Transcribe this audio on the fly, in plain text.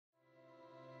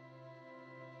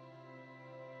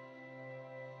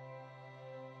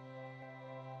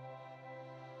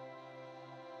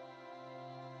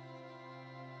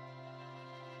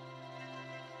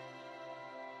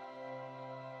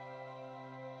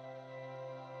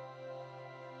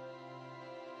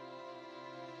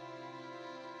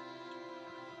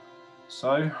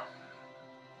So,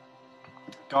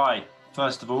 Guy,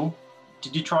 first of all,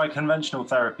 did you try conventional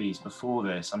therapies before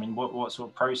this? I mean, what sort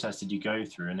of process did you go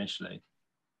through initially?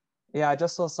 Yeah, I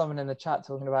just saw someone in the chat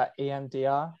talking about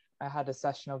EMDR. I had a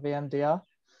session of EMDR.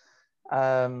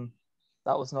 That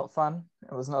was not fun.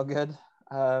 It was not good.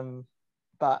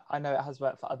 But I know it has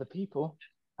worked for other people.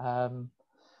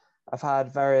 I've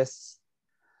had various,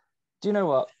 do you know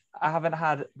what? I haven't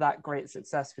had that great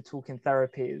success with talking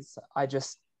therapies.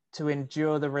 To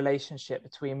endure the relationship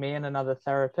between me and another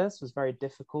therapist was very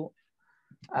difficult.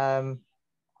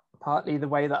 Partly the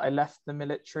way that I left the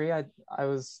military, I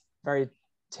was very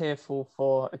tearful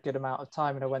for a good amount of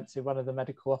time, and I went to one of the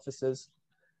medical officers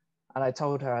and I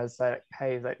told her, I was like,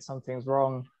 hey, like something's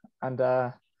wrong. And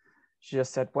she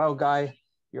just said, well, Guy,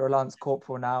 you're a Lance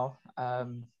Corporal now.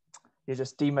 You're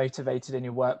just demotivated in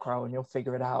your work role and you'll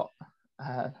figure it out.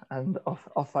 And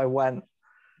off I went.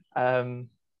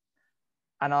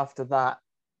 And after that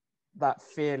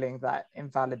feeling, that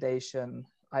invalidation,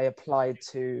 I applied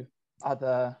to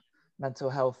other mental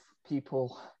health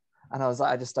people. And I was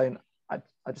like, I just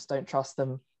don't trust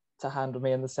them to handle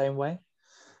me in the same way.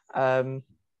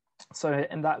 So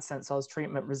in that sense, I was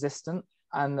treatment resistant.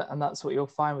 And that's what you'll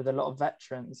find with a lot of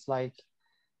veterans. Like,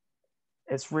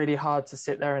 it's really hard to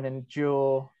sit there and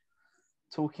endure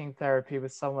talking therapy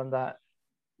with someone that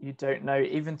you don't know,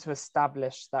 even to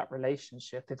establish that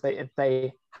relationship if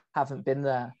they haven't been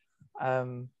there.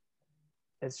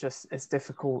 It's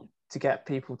difficult to get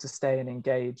people to stay and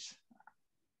engage,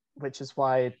 which is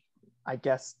why I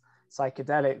guess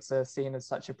psychedelics are seen as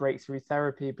such a breakthrough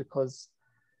therapy, because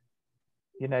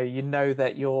you know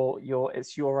that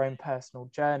it's your own personal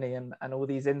journey, and all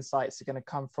these insights are going to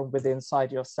come from within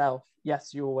inside yourself.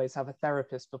 Yes, you always have a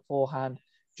therapist beforehand,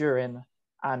 during,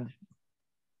 and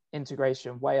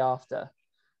integration way after,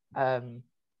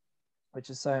 which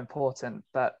is so important,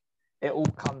 but it all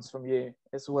comes from you.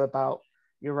 It's all about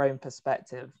your own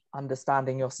perspective,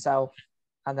 understanding yourself,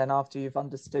 and then after you've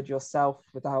understood yourself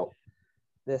without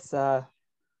this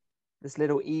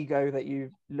little ego that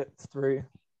you looked through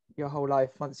your whole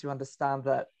life, once you understand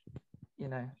that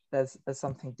there's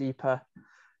something deeper,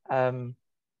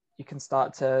 you can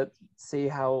start to see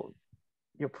how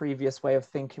your previous way of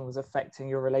thinking was affecting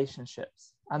your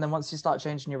relationships. And then once you start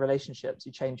changing your relationships,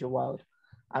 you change your world.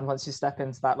 And once you step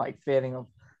into that like feeling of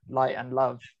light and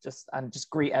love, just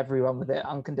greet everyone with it,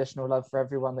 unconditional love for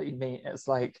everyone that you meet, it's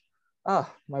like,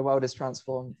 my world is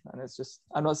transformed. And it's just,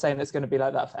 I'm not saying it's going to be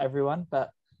like that for everyone,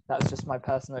 but that's just my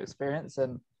personal experience,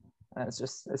 and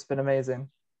it's been amazing.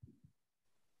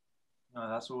 No,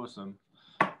 that's awesome.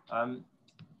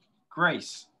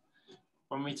 Grace,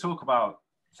 when we talk about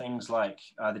things like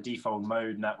the default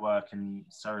mode network and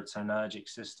serotonergic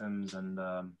systems and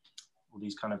all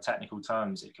these kind of technical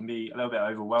terms, it can be a little bit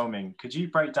overwhelming. Could you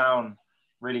break down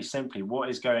really simply what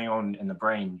is going on in the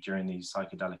brain during these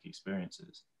psychedelic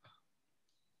experiences?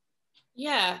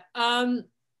 Yeah, I'll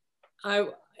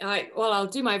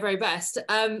do my very best. So,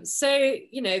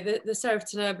 the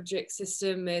serotonergic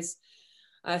system is,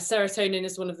 serotonin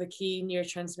is one of the key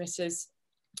neurotransmitters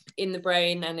in the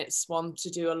brain, and it's one to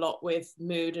do a lot with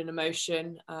mood and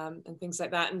emotion, and things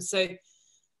like that. And so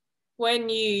when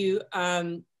you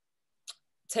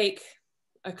take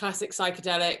a classic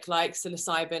psychedelic like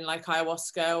psilocybin, like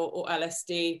ayahuasca or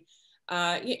LSD,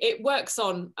 it works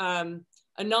on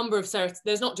a number of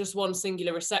there's not just one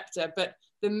singular receptor, but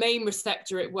the main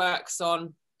receptor it works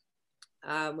on,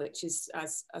 which is,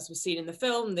 as was seen in the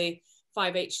film, the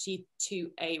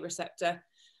 5-HT2A receptor.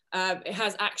 It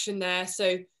has action there,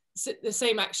 so the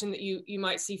same action that you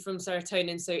might see from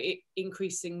serotonin, so it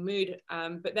increasing mood,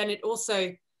 but then it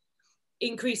also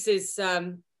increases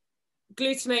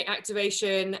glutamate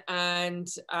activation and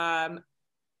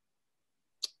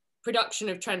production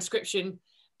of transcription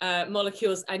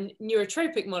molecules and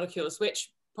neurotropic molecules,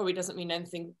 which probably doesn't mean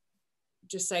anything,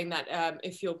 just saying that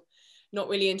if you're not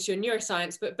really into your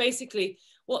neuroscience. But basically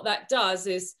what that does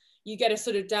is you get a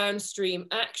sort of downstream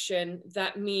action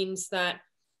that means that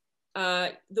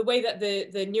the way that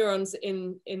the neurons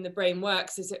in the brain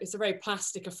works is it's a very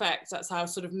plastic effect. That's how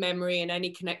sort of memory and any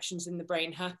connections in the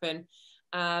brain happen.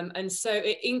 And so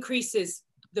it increases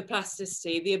the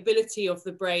plasticity, the ability of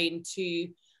the brain to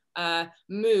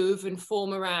move and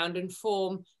form around and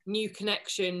form new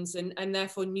connections and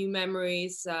therefore new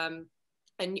memories and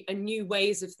new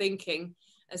ways of thinking,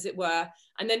 as it were.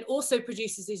 And then also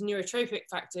produces these neurotropic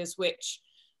factors, which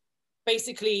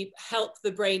basically help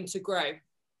the brain to grow.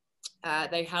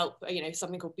 They help,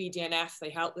 something called BDNF, they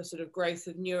help the sort of growth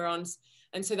of neurons.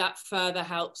 And so that further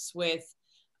helps with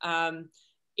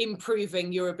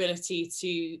improving your ability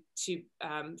to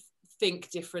think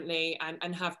differently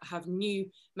and have new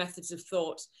methods of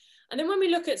thought. And then when we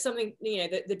look at something,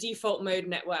 the default mode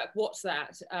network, what's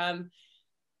that?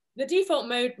 The default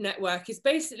mode network is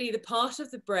basically the part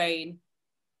of the brain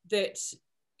that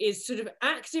is sort of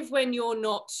active when you're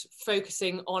not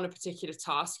focusing on a particular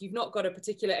task. You've not got a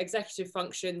particular executive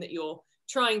function that you're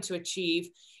trying to achieve.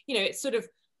 It's sort of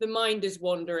the mind is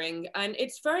wandering, and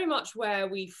it's very much where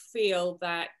we feel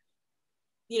that,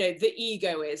 the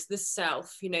ego is, the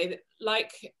self,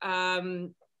 like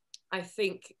I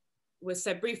think was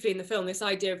said briefly in the film, this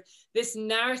idea of this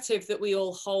narrative that we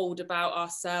all hold about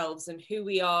ourselves and who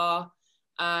we are,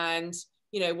 and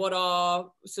what our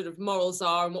sort of morals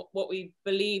are, and what we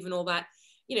believe and all that.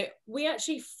 We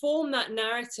actually form that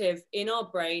narrative in our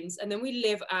brains, and then we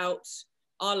live out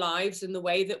our lives and the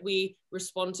way that we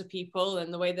respond to people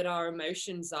and the way that our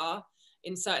emotions are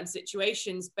in certain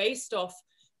situations based off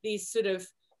these sort of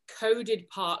coded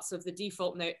parts of the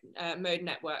default mode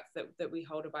network that we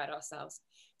hold about ourselves.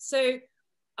 So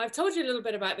I've told you a little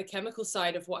bit about the chemical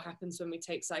side of what happens when we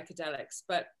take psychedelics,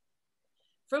 but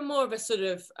from more of a sort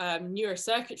of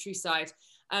neurocircuitry side,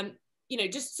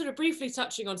 just sort of briefly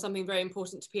touching on something very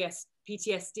important to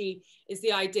PTSD is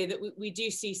the idea that we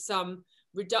do see some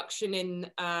reduction in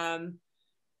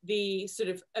the sort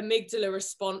of amygdala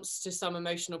response to some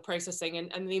emotional processing.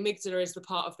 And the amygdala is the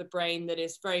part of the brain that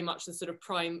is very much the sort of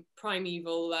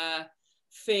primeval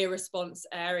fear response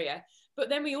area. But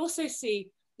then we also see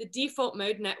the default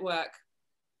mode network,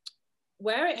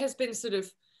 where it has been sort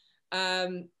of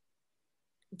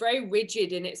very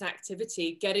rigid in its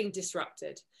activity, getting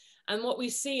disrupted. And what we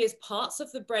see is parts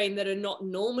of the brain that are not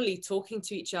normally talking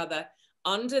to each other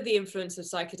under the influence of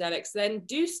psychedelics then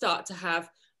do start to have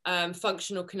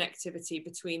functional connectivity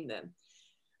between them.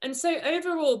 And so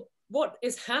overall, what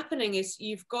is happening is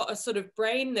you've got a sort of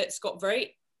brain that's got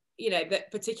very,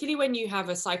 that particularly when you have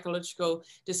a psychological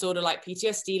disorder like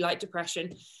PTSD, like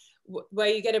depression, where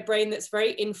you get a brain that's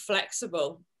very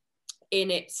inflexible in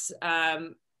its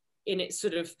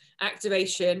sort of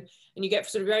activation, and you get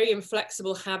sort of very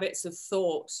inflexible habits of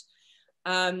thought.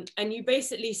 And you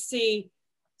basically see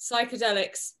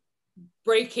psychedelics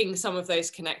breaking some of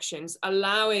those connections,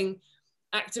 allowing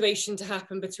activation to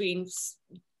happen between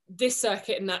this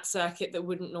circuit and that circuit that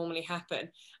wouldn't normally happen.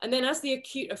 And then as the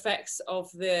acute effects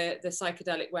of the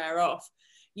psychedelic wear off,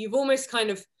 you've almost kind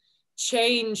of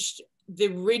changed the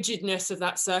rigidness of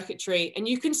that circuitry, and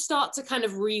you can start to kind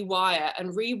of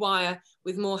rewire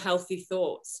with more healthy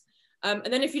thoughts.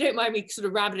 And then if you don't mind me sort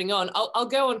of rabbiting on, I'll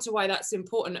go on to why that's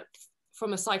important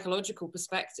from a psychological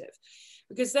perspective,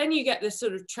 because then you get this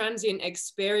sort of transient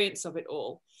experience of it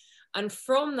all. And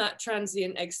from that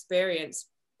transient experience,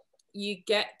 you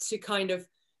get to kind of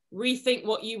rethink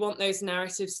what you want those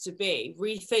narratives to be,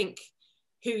 rethink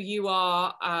who you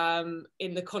are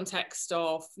in the context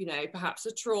of, perhaps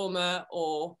a trauma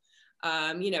or,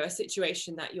 a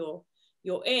situation that you're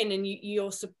in, and your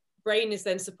brain is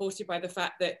then supported by the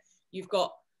fact that you've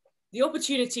got the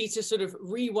opportunity to sort of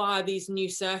rewire these new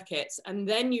circuits. And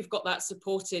then you've got that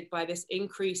supported by this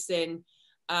increase in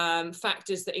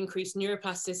factors that increase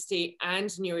neuroplasticity and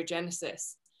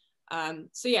neurogenesis.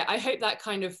 So yeah, I hope that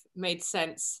kind of made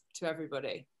sense to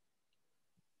everybody.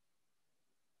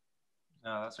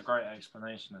 No, that's a great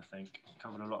explanation. I think it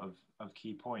covered a lot of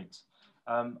key points.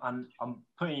 And I'm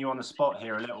putting you on the spot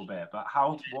here a little bit, but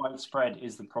how widespread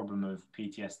is the problem of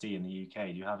PTSD in the UK?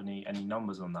 Do you have any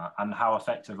numbers on that? And how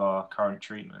effective are current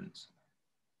treatments?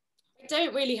 I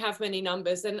don't really have many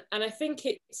numbers. And I think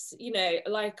it's,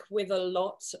 like with a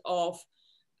lot of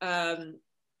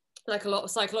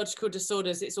psychological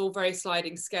disorders, it's all very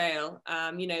sliding scale.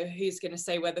 Who's going to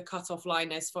say where the cutoff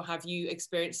line is for have you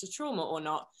experienced a trauma or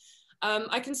not?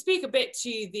 I can speak a bit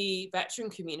to the veteran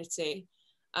community.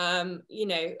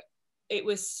 It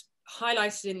was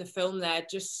highlighted in the film there,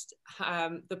 just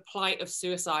the plight of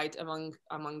suicide among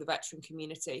the veteran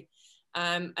community.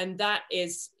 And that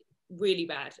is really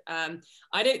bad.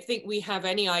 I don't think we have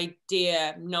any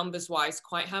idea numbers wise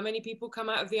quite how many people come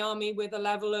out of the army with a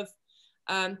level of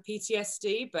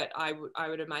PTSD, but I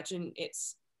would imagine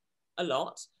it's a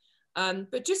lot.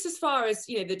 But just as far as,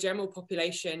 the general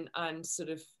population and sort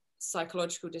of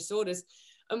psychological disorders,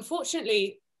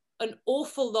 unfortunately, an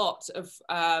awful lot of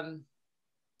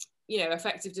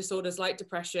affective disorders like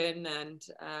depression and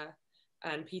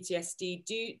PTSD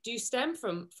do stem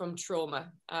from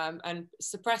trauma and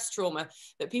suppressed trauma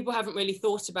that people haven't really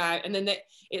thought about, and then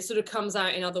it sort of comes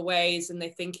out in other ways, and they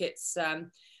think it's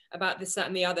about this, that,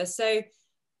 and the other. So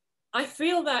I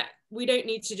feel that we don't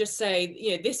need to just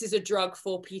say, this is a drug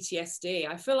for PTSD.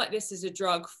 I feel like this is a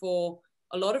drug for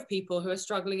a lot of people who are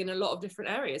struggling in a lot of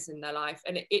different areas in their life,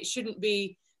 and it shouldn't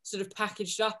be sort of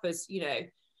packaged up as, you know,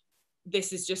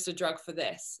 this is just a drug for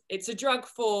this. It's a drug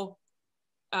for,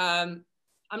 I'm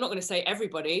not going to say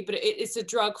everybody, but it's a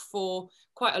drug for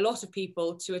quite a lot of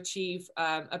people to achieve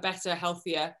a better,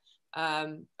 healthier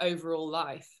overall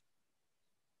life.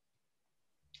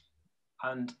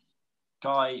 And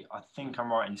Guy, I think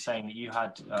I'm right in saying that you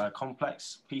had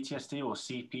complex PTSD or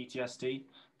CPTSD.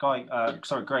 Guy,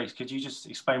 sorry, Grace, could you just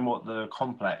explain what the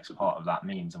complex part of that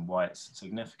means and why it's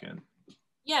significant?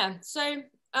 Yeah, so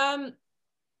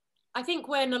I think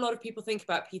when a lot of people think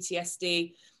about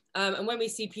PTSD, and when we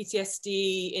see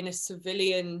PTSD in a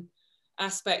civilian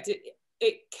aspect,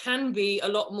 it can be a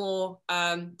lot more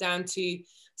down to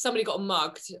somebody got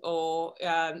mugged, or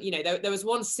you know, there was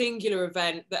one singular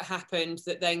event that happened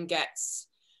that then gets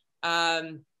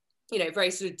you know,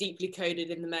 very sort of deeply coded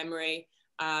in the memory,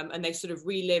 and they sort of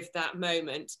relive that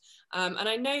moment. And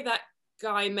I know that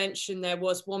Guy mentioned there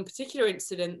was one particular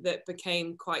incident that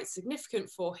became quite significant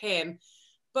for him.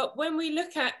 But when we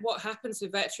look at what happens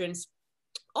with veterans,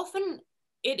 often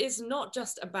it is not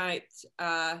just about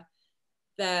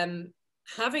them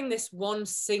having this one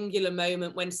singular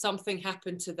moment when something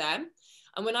happened to them.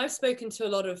 And when I've spoken to a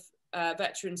lot of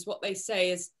veterans, what they say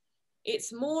is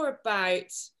it's more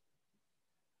about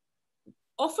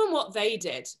often what they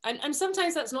did. And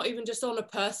sometimes that's not even just on a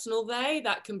personal they,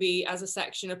 that can be as a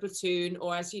section, a platoon,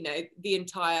 or as, you know, the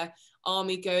entire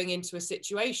army going into a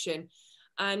situation,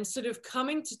 and sort of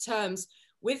coming to terms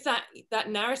with that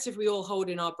narrative we all hold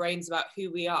in our brains about who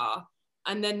we are,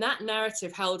 and then that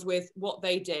narrative held with what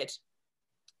they did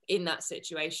in that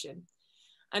situation.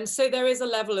 And so there is a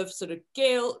level of sort of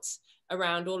guilt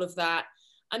around all of that.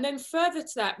 And then further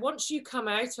to that, once you come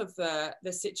out of the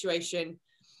situation,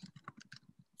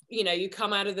 you know, you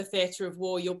come out of the theatre of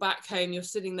war, you're back home, you're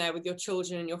sitting there with your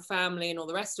children and your family and all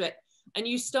the rest of it, and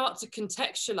you start to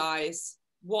contextualize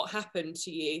what happened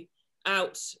to you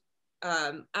out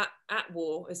at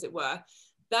war, as it were.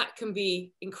 That can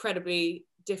be incredibly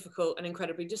difficult and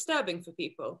incredibly disturbing for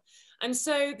people. And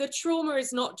so the trauma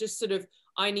is not just sort of,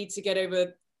 I need to get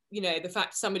over, you know, the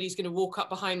fact somebody's going to walk up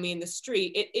behind me in the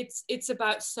street. It's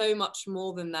about so much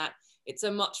more than that. It's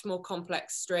a much more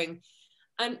complex string.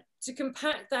 And to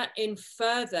compact that in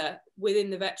further within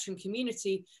the veteran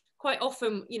community, quite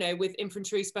often, you know, with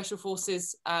infantry, special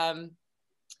forces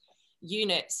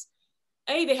units,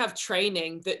 they have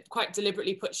training that quite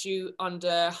deliberately puts you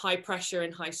under high pressure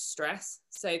and high stress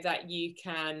so that you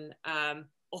can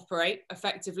operate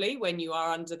effectively when you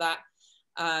are under that,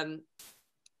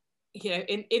 you know,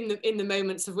 in the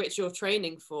moments of which you're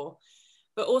training for.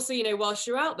 But also, you know, whilst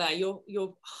you're out there,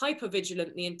 you're hyper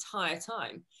vigilant the entire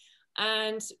time.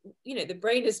 And, you know, the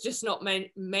brain is just not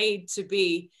made to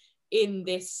be in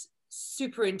this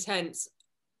super intense,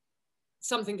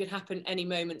 something could happen any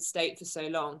moment state for so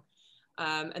long.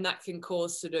 And that can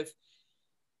cause sort of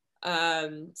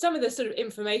some of the sort of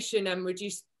inflammation and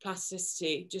reduced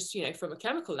plasticity, just, you know, from a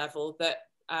chemical level that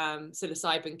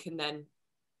psilocybin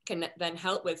can then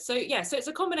help with. So yeah, so it's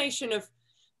a combination of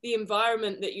the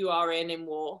environment that you are in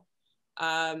war,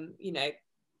 you know,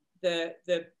 the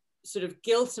sort of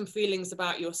guilt and feelings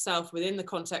about yourself within the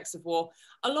context of war,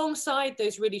 alongside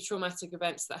those really traumatic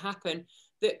events that happen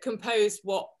that compose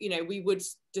what, you know, we would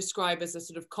describe as a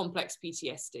sort of complex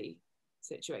PTSD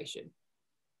situation.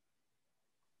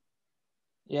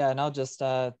 Yeah, and I'll just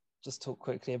talk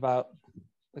quickly about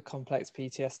the complex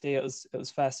PTSD. It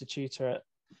was first a tutor at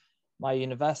my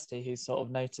university who sort of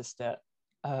noticed it,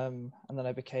 and then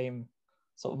I became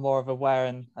sort of more of aware.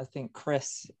 And I think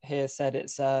Chris here said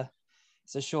it's a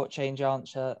short change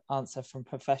answer from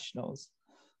professionals.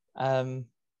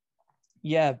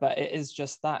 Yeah, but it is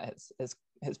just that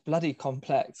it's bloody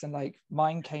complex, and like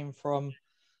mine came from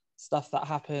stuff that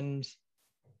happened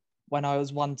when I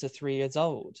was 1 to 3 years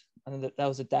old, and that there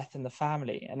was a death in the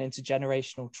family and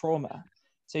intergenerational trauma.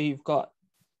 So you've got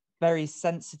very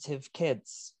sensitive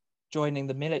kids joining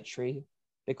the military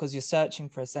because you're searching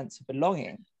for a sense of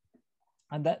belonging.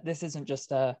 And that this isn't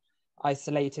just a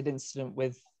isolated incident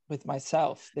with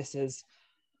myself. This is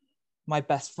my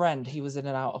best friend. He was in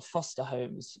and out of foster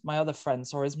homes. My other friend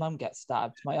saw his mum get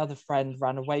stabbed. My other friend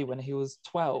ran away when he was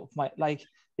 12.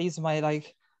 These are my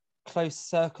close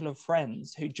circle of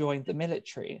friends who joined the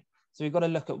military. So we've got to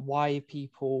look at why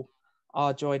people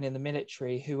are joining the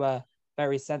military who are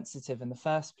very sensitive in the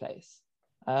first place.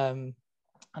 And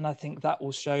I think that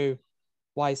will show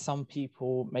why some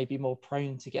people may be more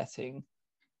prone to getting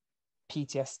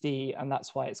PTSD, and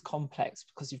that's why it's complex,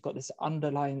 because you've got this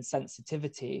underlying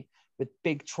sensitivity with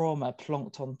big trauma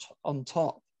plonked on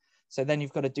top. So then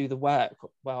you've got to do the work.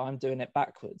 Well, I'm doing it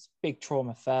backwards. Big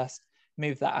trauma first,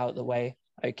 move that out of the way.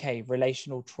 Okay,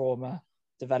 relational trauma,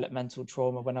 developmental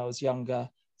trauma when I was younger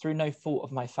through no fault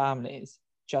of my family's,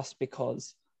 just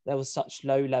because there was such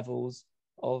low levels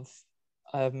of,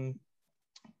 of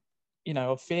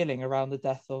feeling around the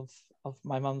death of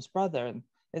my mum's brother, and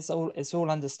it's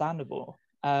all understandable.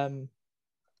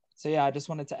 So yeah, I just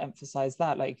wanted to emphasize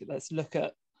that, like, let's look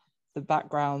at the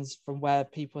backgrounds from where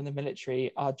people in the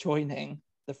military are joining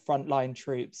the frontline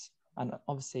troops, and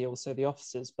obviously also the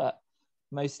officers, but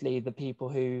mostly the people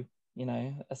who,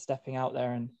 are stepping out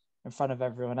there and in front of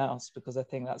everyone else, because I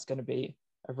think that's going to be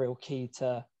a real key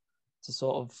to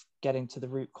sort of getting to the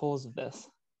root cause of this.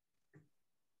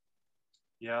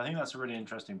 Yeah, I think that's a really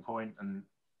interesting point, and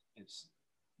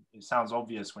it sounds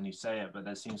obvious when you say it, but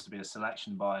there seems to be a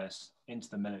selection bias into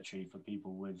the military for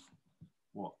people with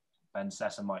what Ben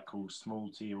Sessa might call small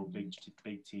t or big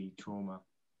T trauma.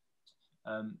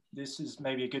 This is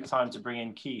maybe a good time to bring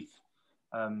in Keith.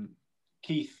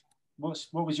 Keith, what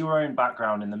was your own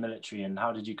background in the military, and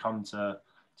how did you come to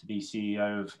be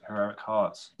CEO of Heroic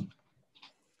Hearts?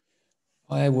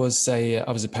 I was a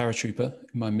paratrooper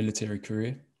in my military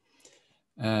career.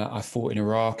 I fought in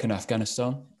Iraq and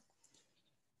Afghanistan,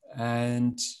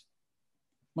 and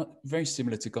very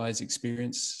similar to Guy's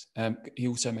experience. He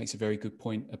also makes a very good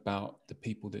point about the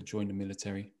people that join the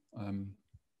military.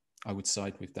 I would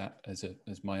side with that as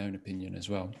my own opinion as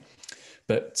well.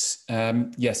 But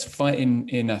yes, fighting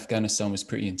in Afghanistan was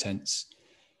pretty intense.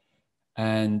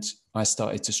 And I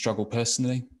started to struggle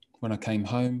personally when I came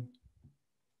home,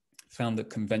 found that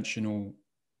conventional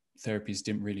therapies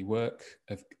didn't really work,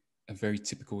 a very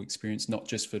typical experience, not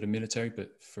just for the military,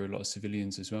 but for a lot of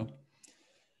civilians as well.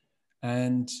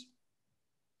 And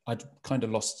I'd kind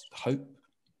of lost hope.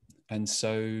 And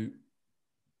so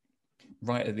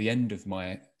right at the end of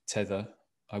my tether,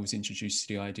 I was introduced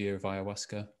to the idea of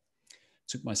ayahuasca,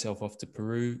 took myself off to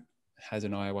Peru, had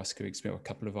an ayahuasca experience, a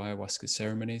couple of ayahuasca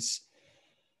ceremonies.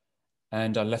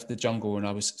 And I left the jungle, and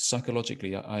I was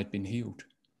psychologically, I had been healed.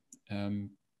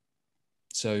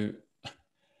 So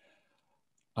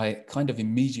I kind of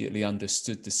immediately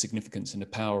understood the significance and the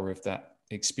power of that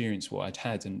experience, what I'd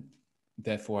had, and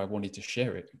therefore I wanted to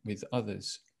share it with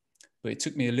others. But it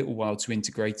took me a little while to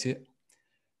integrate it.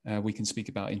 We can speak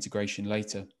about integration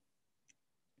later.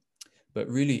 But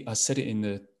really, I said it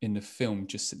in the film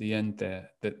just at the end there,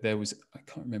 that there was, I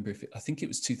can't remember I think it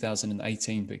was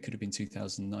 2018, but it could have been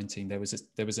 2019. There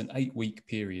was an 8-week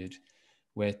period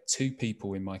where 2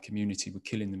 people in my community were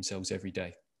killing themselves every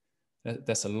day.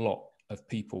 That's a lot of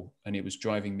people, and it was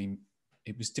driving me.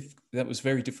 That was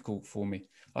very difficult for me.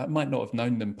 I might not have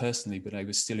known them personally, but I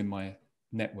was still in my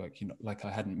network, like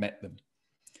I hadn't met them.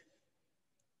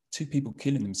 2 people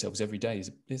killing themselves every day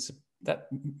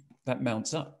that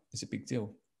mounts up. It's a big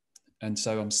deal. And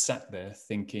so I'm sat there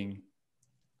thinking,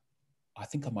 I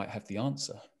think I might have the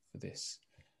answer for this,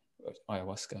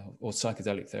 ayahuasca or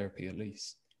psychedelic therapy at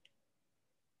least.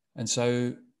 And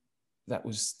so that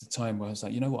was the time where I was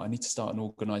like, you know what, I need to start an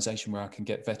organization where I can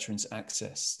get veterans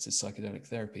access to psychedelic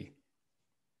therapy.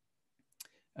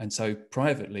 And so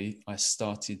privately, I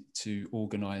started to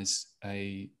organize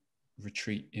a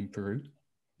retreat in Peru.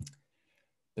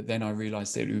 But then I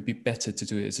realized that it would be better to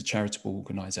do it as a charitable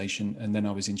organization. And then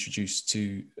I was introduced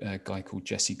to a guy called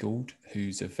Jesse Gould,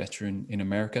 who's a veteran in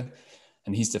America.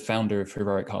 And he's the founder of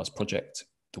Heroic Hearts Project,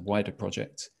 the wider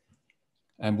project.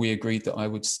 And we agreed that I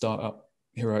would start up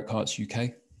Heroic Hearts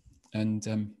UK.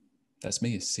 And that's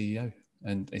me as CEO.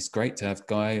 And it's great to have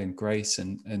Guy and Grace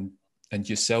and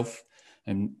yourself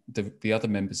and the other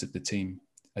members of the team.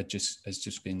 Has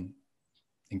just been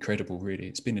incredible, really.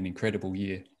 It's been an incredible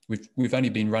year. We've only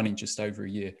been running just over a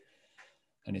year,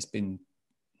 and it's been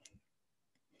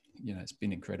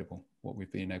incredible what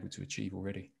we've been able to achieve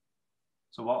already.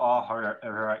 So what are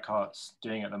Heroic Hearts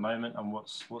doing at the moment, and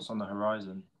what's on the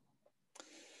horizon?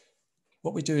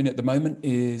 What we're doing at the moment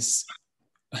is,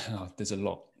 there's a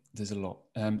lot.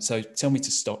 So tell me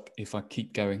to stop if I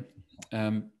keep going.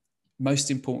 Most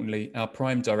importantly, our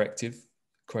prime directive,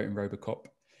 quoting Robocop,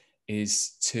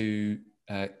 is to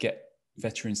get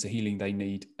veterans the healing they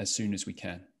need as soon as we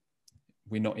can.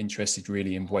 We're not interested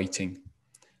really in waiting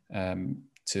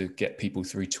to get people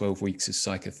through 12 weeks of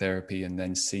psychotherapy and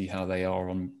then see how they are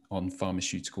on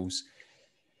pharmaceuticals.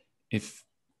 If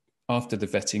after the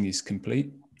vetting is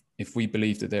complete, if we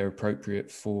believe that they're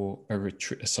appropriate for a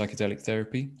psychedelic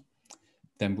therapy,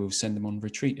 then we'll send them on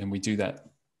retreat. And we do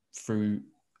that through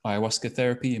ayahuasca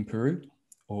therapy in Peru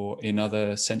or in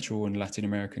other Central and Latin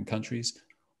American countries,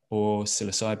 or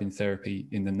psilocybin therapy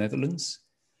in the Netherlands.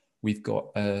 We've got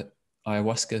a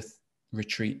ayahuasca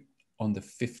retreat on the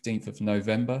 15th of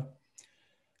November.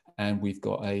 And we've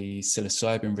got a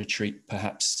psilocybin retreat,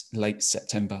 perhaps late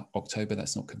September, October.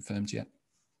 That's not confirmed yet.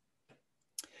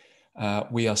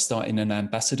 We are starting an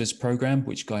ambassadors program,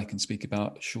 which Guy can speak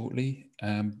about shortly.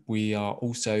 We are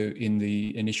also in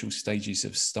the initial stages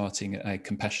of starting a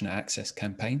compassionate access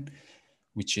campaign,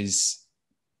 which has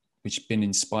been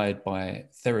inspired by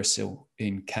TheraSil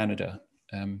in Canada.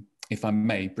 If I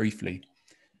may, briefly,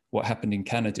 what happened in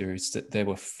Canada is that there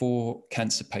were 4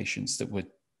 cancer patients that were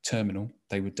terminal,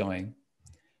 they were dying,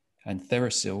 and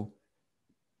TheraSil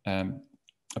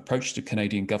approached the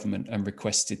Canadian government and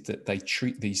requested that they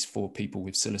treat these 4 people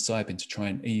with psilocybin to try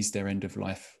and ease their end of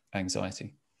life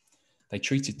anxiety. They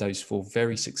treated those 4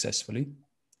 very successfully,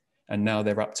 and now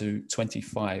they're up to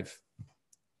 25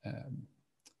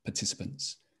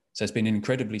 participants. So it's been an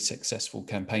incredibly successful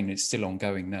campaign. It's still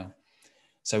ongoing now.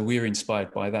 So we're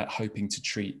inspired by that, hoping to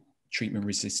treat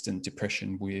treatment-resistant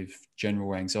depression with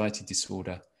general anxiety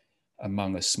disorder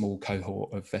among a small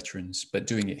cohort of veterans, but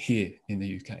doing it here in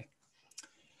the UK.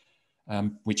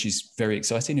 Which is very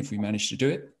exciting if we manage to do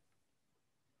it.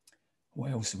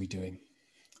 What else are we doing?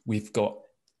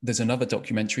 There's another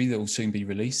documentary that will soon be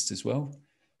released as well,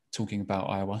 talking about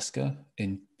ayahuasca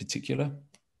in particular.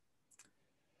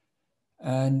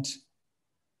 And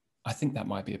I think that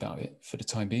might be about it for the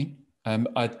time being.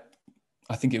 I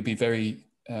think it would be very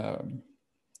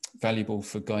valuable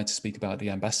for Guy to speak about the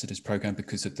ambassadors program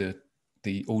because of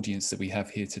the audience that we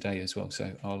have here today as well.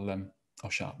 So I'll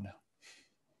shut up now.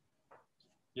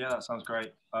 Yeah, that sounds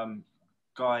great.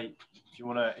 Guy, if you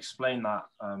want to explain that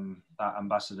that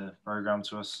ambassador program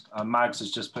to us, Mags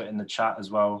has just put in the chat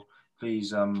as well. Please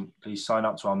sign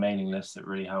up to our mailing list. It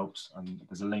really helps.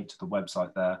 There's a link to the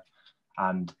website there,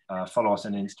 and follow us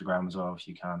on Instagram as well if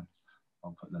you can.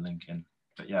 I'll put the link in.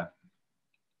 But yeah.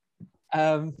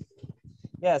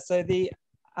 Yeah. So the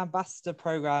ambassador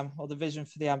program, or the vision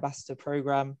for the ambassador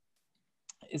program,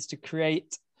 is to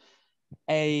create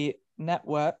a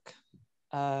network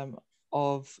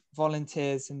of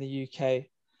volunteers in the UK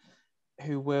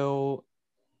who will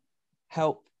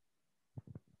help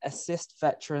assist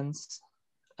veterans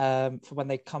for when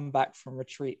they come back from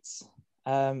retreats.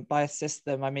 By assist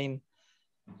them, I mean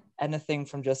anything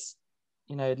from just,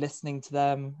 listening to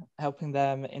them, helping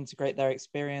them integrate their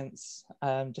experience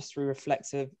just through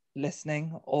reflexive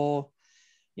listening, or,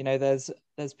 there's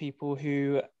people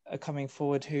who are coming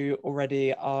forward who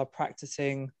already are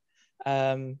practicing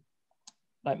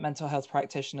like mental health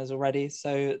practitioners already.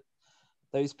 So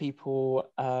those people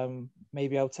may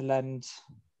be able to lend,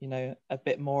 a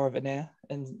bit more of an ear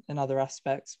in other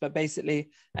aspects. But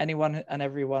basically anyone and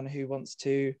everyone who wants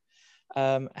to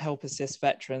help assist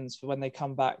veterans for when they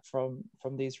come back from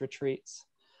these retreats.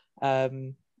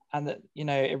 And that,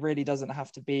 it really doesn't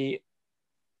have to be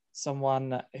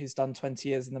someone who's done 20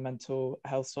 years in the mental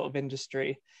health sort of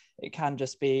industry. It can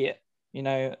just be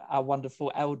our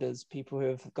wonderful elders, people who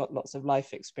have got lots of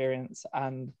life experience,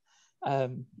 and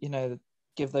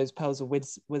give those pearls of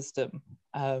wisdom.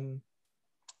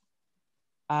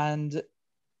 And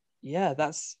yeah,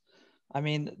 there's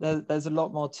a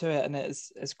lot more to it, and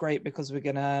it's great because we're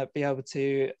gonna be able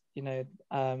to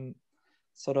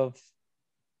sort of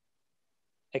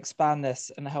expand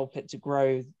this and help it to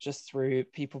grow just through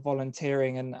people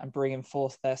volunteering and bringing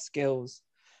forth their skills.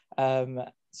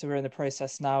 So we're in the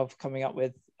process now of coming up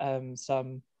with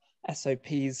some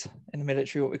SOPs in the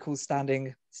military, what we call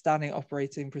standing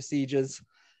operating procedures,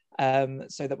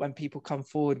 so that when people come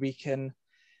forward,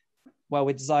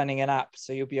 we're designing an app.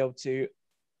 So you'll be able to,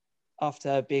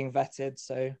 after being vetted,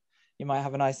 so you might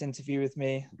have a nice interview with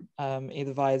me,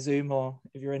 either via Zoom or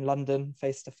if you're in London,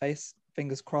 face to face,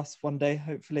 fingers crossed one day,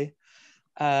 hopefully,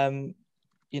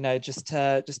 just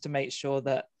to make sure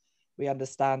that we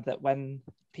understand that when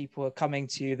people are coming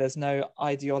to you, there's no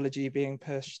ideology being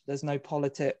pushed, there's no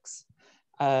politics.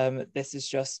 This is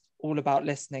just all about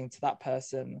listening to that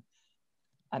person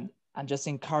and just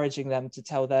encouraging them to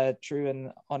tell their true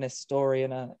and honest story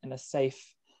in a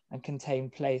safe and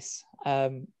contained place.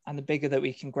 And the bigger that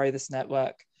we can grow this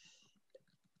network,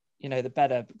 the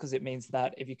better, because it means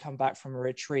that if you come back from a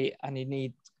retreat and you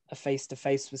need a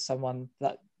face-to-face with someone,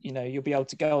 that you'll be able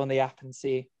to go on the app and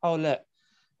see, oh look,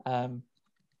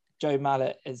 Joe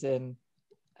Mallet is in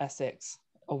Essex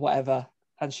or whatever,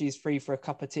 and she's free for a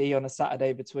cup of tea on a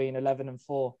Saturday between 11 and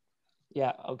 4.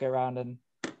 Yeah, I'll go around and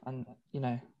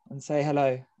say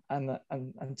hello and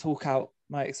talk out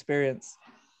my experience.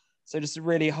 So just a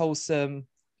really wholesome,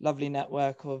 lovely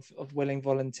network of willing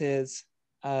volunteers.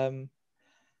 But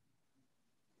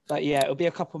yeah, it'll be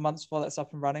a couple of months before that's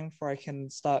up and running, before I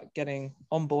can start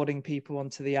onboarding people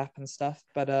onto the app and stuff.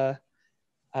 But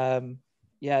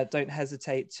yeah, don't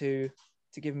hesitate to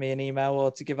give me an email or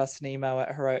to give us an email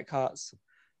at Heroic Hearts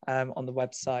on the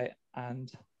website.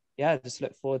 And yeah, just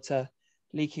look forward to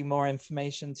leaking more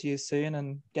information to you soon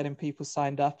and getting people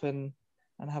signed up and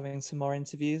having some more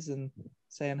interviews and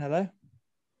saying hello.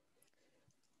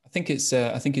 I think it's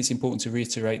important to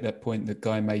reiterate that point that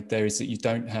Guy made there, is that you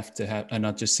don't have to have, and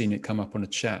I've just seen it come up on a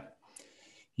chat,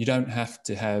 you don't have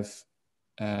to have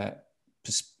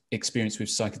experience with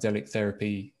psychedelic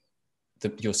therapy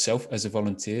yourself as a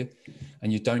volunteer,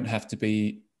 and you don't have to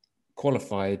be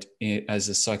qualified as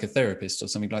a psychotherapist or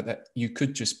something like that. You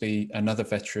could just be another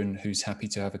veteran who's happy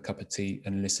to have a cup of tea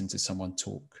and listen to someone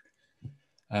talk.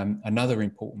 Another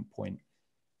important point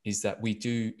is that we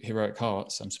do, Heroic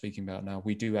Hearts, I'm speaking about now,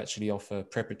 we do actually offer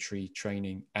preparatory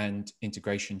training and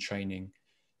integration training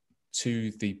to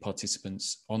the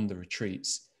participants on the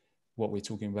retreats. What we're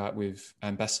talking about with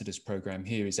Ambassadors program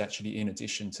here is actually in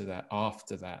addition to that,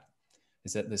 after that,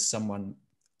 is that there's someone,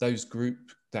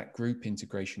 that group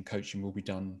integration coaching will be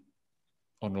done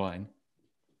online.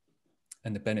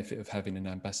 And the benefit of having an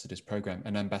Ambassadors program,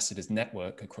 an Ambassadors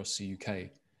network across the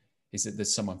UK, is that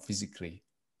there's someone physically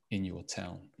in your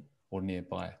town or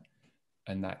nearby,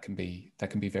 and that can be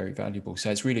very valuable. So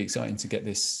it's really exciting to get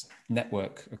this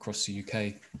network across the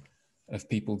UK of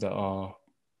people that are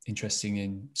interested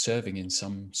in serving in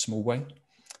some small way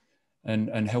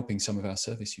and helping some of our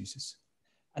service users.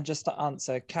 And just to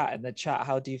answer Kat in the chat,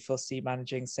 how do you foresee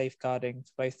managing safeguarding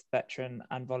for both veteran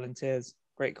and volunteers?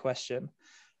 Great question.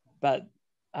 But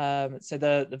so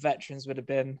the veterans would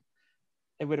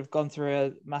have gone through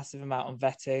a massive amount of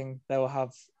vetting. They will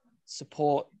have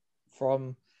support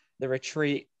from the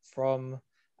retreat, from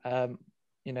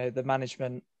the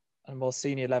management and more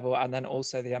senior level, and then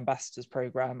also the Ambassadors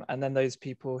program. And then those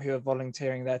people who are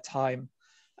volunteering their time,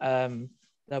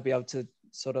 they'll be able to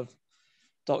sort of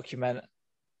document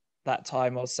that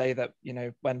time, or say that,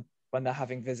 when they're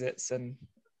having visits, and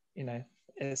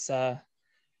it's it'll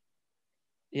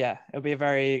be a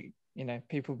very,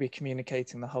 people will be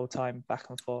communicating the whole time back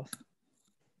and forth.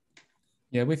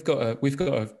 Yeah, we've got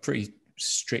a pretty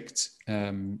strict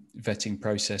vetting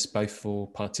process, both for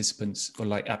participants, or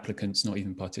like applicants, not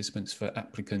even participants, for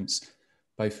applicants,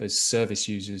 both as service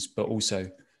users, but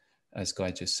also, as Guy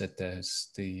just said, there's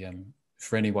the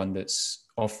for anyone that's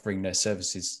offering their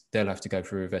services, they'll have to go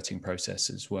through a vetting process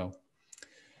as well.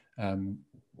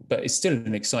 But it's still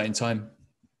an exciting time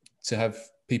to have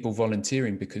people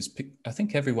volunteering, because I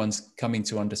think everyone's coming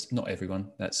to understand, not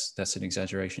everyone, that's an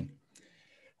exaggeration.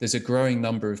 There's a growing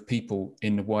number of people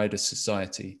in the wider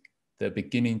society that are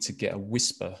beginning to get a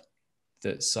whisper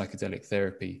that psychedelic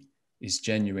therapy is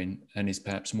genuine and is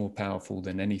perhaps more powerful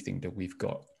than anything that we've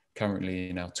got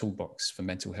currently in our toolbox for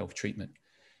mental health treatment,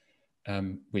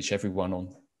 which everyone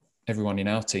in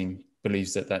our team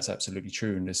believes that that's absolutely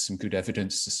true, and there's some good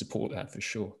evidence to support that for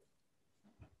sure.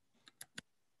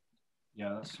 Yeah,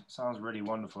 that sounds really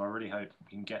wonderful. I really hope we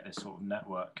can get this sort of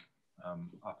network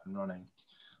up and running.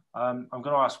 I'm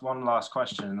going to ask one last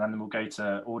question, and then we'll go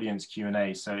to audience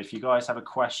Q&A. So if you guys have a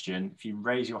question, if you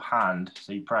raise your hand,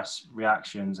 so you press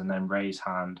reactions and then raise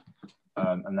hand,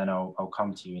 and then I'll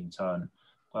come to you in turn.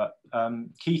 But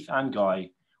Keith and Guy,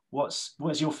 what's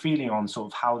your feeling on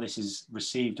sort of how this is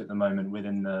received at the moment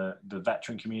within the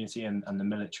veteran community and the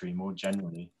military more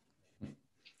generally?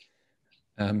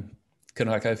 Can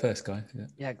I go first, Guy?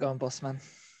 Yeah, go on, boss man.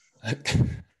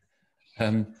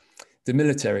 The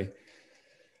military.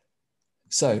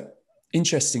 So,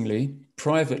 interestingly,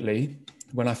 privately,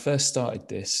 when I first started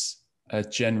this, a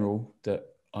general that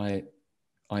I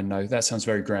know, that sounds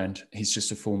very grand, he's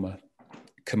just a former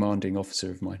commanding officer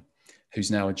of mine,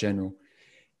 who's now a general.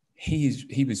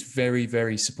 He was very,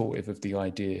 very supportive of the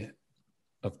idea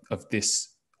of this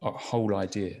whole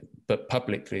idea, but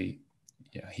publicly,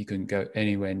 yeah, he couldn't go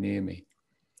anywhere near me,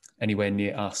 anywhere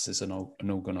near us as an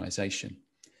organization.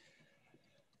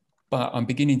 But I'm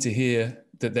beginning to hear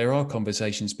that there are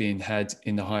conversations being had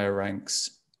in the higher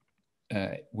ranks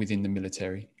within the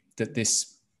military, that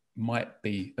this might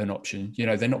be an option.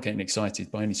 They're not getting excited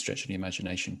by any stretch of the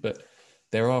imagination, but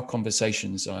there are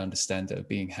conversations, I understand, that are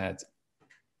being had.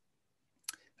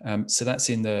 So that's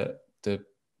in the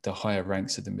higher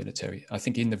ranks of the military. I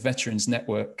think in the veterans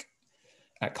network,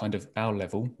 at kind of our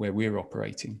level where we're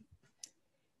operating,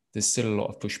 there's still a lot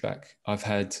of pushback. I've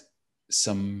had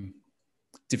some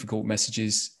difficult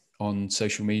messages on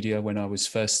social media when I was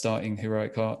first starting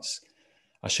Heroic Hearts.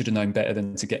 I should have known better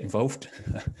than to get involved.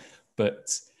 But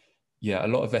yeah, a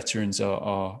lot of veterans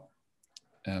are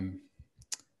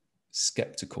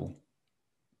skeptical,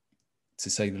 to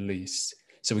say the least.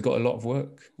 So we've got a lot of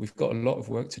work. We've got a lot of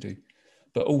work to do.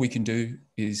 But all we can do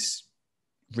is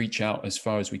reach out as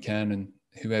far as we can, and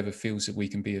whoever feels that we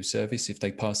can be of service, if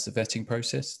they pass the vetting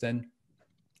process, then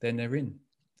they're in.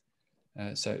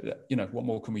 So, what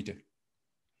more can we do?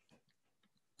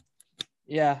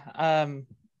 Yeah.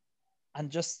 And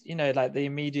just, you know, like the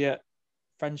immediate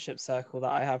friendship circle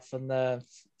that I have from the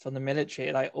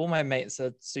military, like all my mates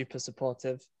are super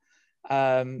supportive.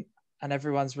 And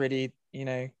everyone's really, you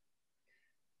know,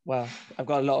 well, I've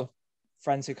got a lot of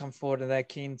friends who come forward and they're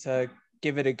keen to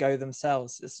give it a go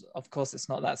themselves. Of course, it's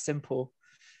not that simple.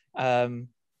 But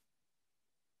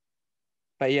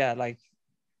yeah, like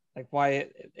why,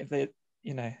 if they,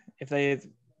 you know, if they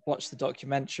watch the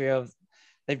documentary, of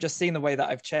they've just seen the way that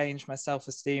I've changed, my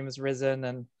self-esteem has risen,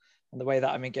 and the way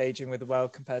that I'm engaging with the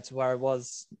world compared to where I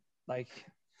was, like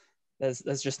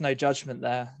there's just no judgment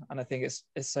there. And I think it's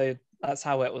so, that's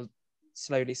how it will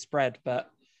slowly spread.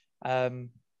 But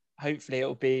hopefully it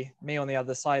will be me on the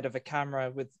other side of a camera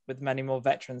with many more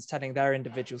veterans telling their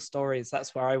individual stories.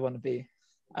 That's where I want to be,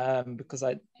 because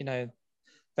I, you know,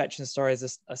 veteran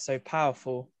stories are so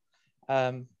powerful.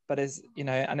 But is, you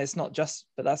know, and it's not just,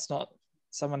 but that's not,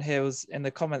 someone here was in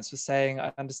the comments was saying,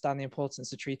 I understand the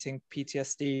importance of treating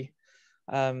PTSD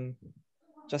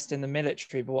just in the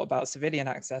military, but what about civilian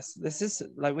access? This is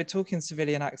like, we're talking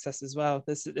civilian access as well.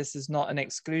 This is not an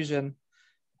exclusion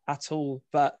at all,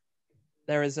 but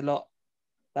there is a lot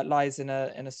that lies in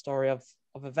a story of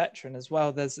a veteran as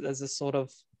well. There's a sort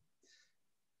of,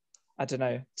 I don't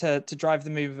know, to drive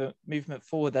the movement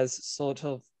forward, there's sort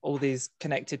of all these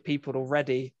connected people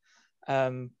already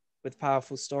with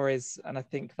powerful stories. And I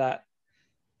think that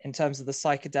in terms of the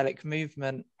psychedelic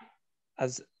movement,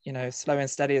 as you know, slow and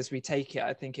steady as we take it,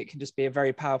 I think it can just be a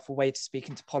very powerful way to speak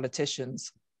into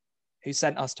politicians who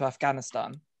sent us to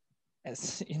Afghanistan.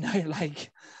 It's, you know,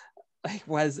 like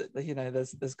where's it, you know,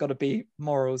 there's got to be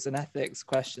morals and ethics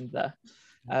questions there.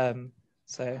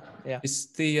 So yeah, it's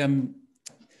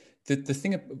the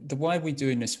thing, the why we're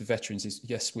doing this for veterans is,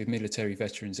 yes, we're military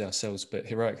veterans ourselves, but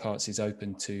Heroic Hearts is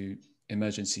open to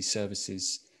emergency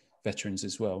services veterans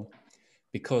as well,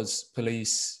 because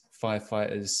police,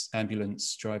 firefighters,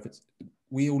 ambulance drivers,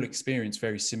 we all experience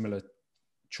very similar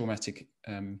traumatic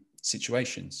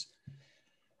situations.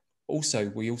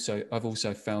 Also, I've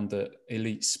also found that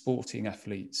elite sporting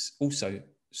athletes also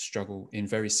struggle in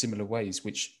very similar ways,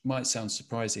 which might sound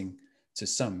surprising to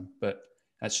some, but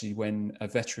actually when a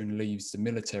veteran leaves the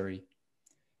military,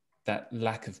 that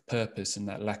lack of purpose and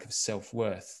that lack of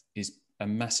self-worth is a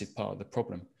massive part of the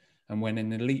problem. And when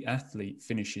an elite athlete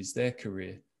finishes their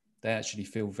career, they actually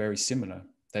feel very similar.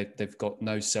 They've got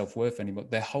no self-worth anymore.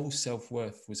 Their whole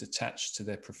self-worth was attached to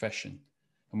their profession.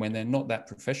 And when they're not that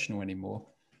professional anymore,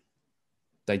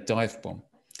 they dive bomb.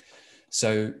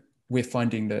 So we're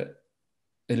finding that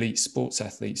elite sports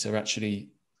athletes are actually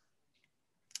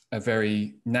a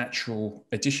very natural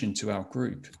addition to our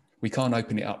group. We can't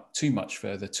open it up too much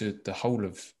further to the whole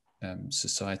of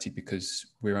society because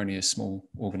we're only a small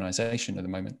organization at the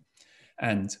moment.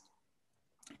 And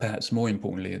perhaps more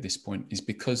importantly at this point is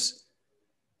because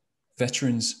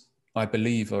veterans, I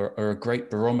believe, are a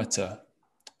great barometer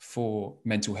for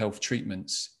mental health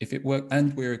treatments. If it works,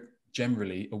 and we're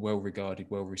generally a well-regarded,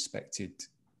 well-respected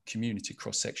community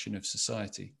cross-section of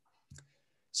society.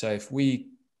 So if we,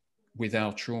 with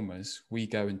our traumas, we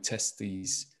go and test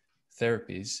these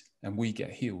therapies and we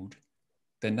get healed,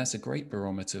 then that's a great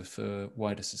barometer for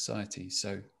wider society.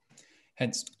 So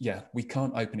hence, yeah, we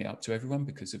can't open it up to everyone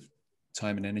because of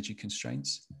time and energy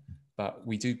constraints, but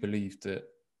we do believe that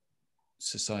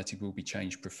society will be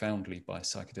changed profoundly by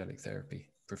psychedelic therapy,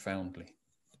 profoundly,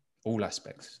 all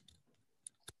aspects.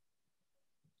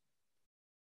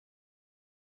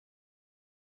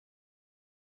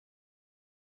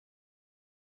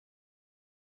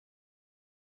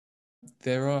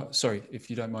 There are, sorry,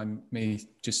 if you don't mind me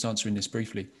just answering this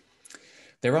briefly.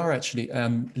 There are actually,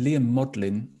 Liam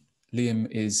Modlin, Liam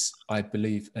is, I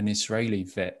believe, an Israeli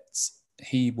vet.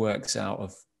 He works out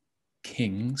of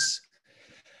King's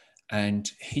and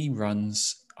he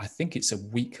runs, I think it's a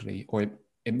weekly, or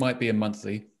it might be a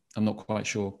monthly, I'm not quite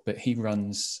sure, but he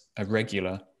runs a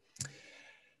regular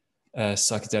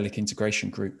psychedelic integration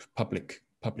group, public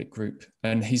group.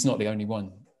 And he's not the only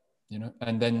one. You know,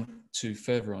 and then to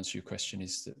further answer your question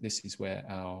is that this is where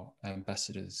our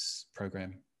ambassadors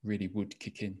program really would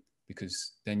kick in,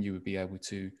 because then you would be able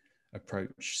to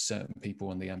approach certain people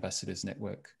on the ambassadors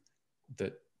network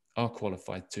that are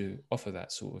qualified to offer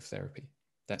that sort of therapy,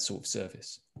 that sort of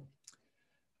service.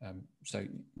 So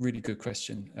really good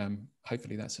question.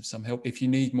 Hopefully that's of some help. If you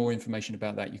need more information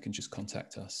about that, you can just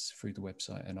contact us through the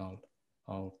website and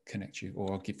I'll connect you,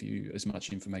 or I'll give you as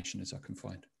much information as I can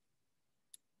find.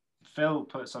 Phil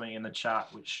put something in the chat,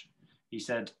 which he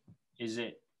said, is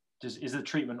the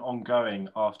treatment ongoing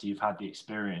after you've had the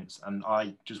experience? And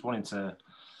I just wanted to,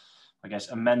 I guess,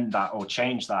 amend that or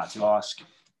change that to ask,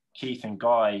 Keith and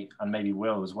Guy, and maybe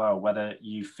Will as well, whether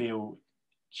you feel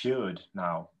cured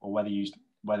now, or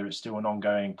whether it's still an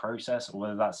ongoing process, or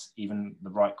whether that's even the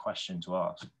right question to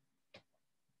ask.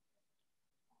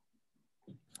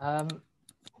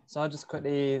 So I'll just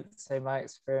quickly say my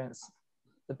experience.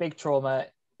 The big trauma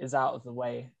is out of the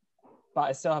way, but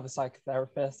I still have a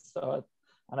psychotherapist,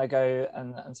 and I go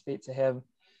and speak to him,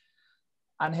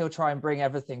 and he'll try and bring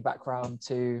everything back around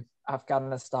to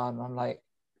Afghanistan. I'm like,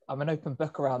 I'm an open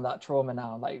book around that trauma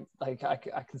now. Like I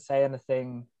can say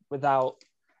anything without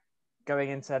going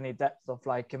into any depth of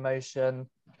like emotion.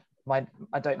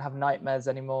 I don't have nightmares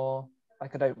anymore.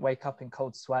 Like I don't wake up in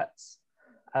cold sweats,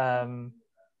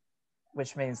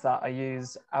 which means that I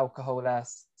use alcohol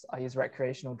less, I use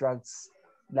recreational drugs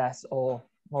less or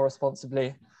more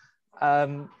responsibly.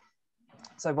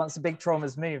 So once the big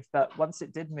trauma's moved, but once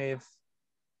it did move,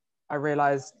 I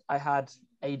realized I had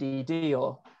ADD,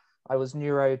 or I was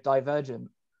neurodivergent,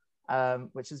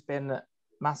 which has been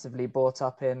massively brought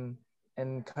up in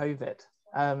COVID.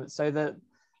 So the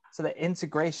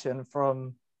integration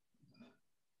from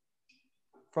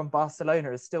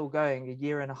Barcelona is still going a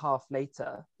year and a half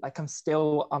later. Like I'm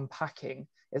still unpacking.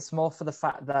 It's more for the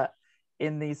fact that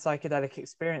in these psychedelic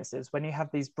experiences, when you have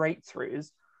these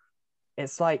breakthroughs,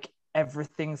 it's like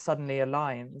everything suddenly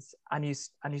aligns, and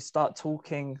you start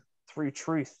talking through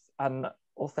truth and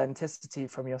authenticity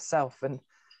from yourself, and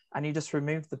you just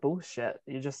remove the bullshit.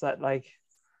 You just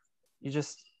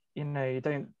you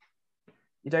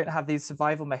don't have these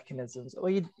survival mechanisms, or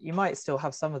you might still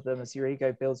have some of them as your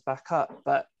ego builds back up,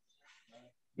 but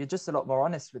you're just a lot more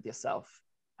honest with yourself.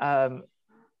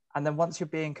 And then once you're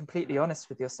being completely honest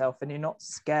with yourself, and you're not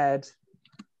scared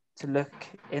to look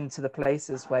into the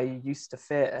places where you used to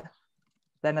fear,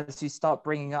 then as you start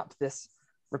bringing up this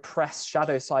repressed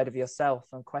shadow side of yourself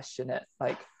and question it,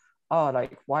 like, oh,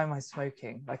 like, why am I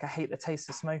smoking? Like, I hate the taste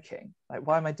of smoking. Like,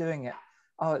 why am I doing it?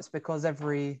 Oh, it's because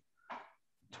every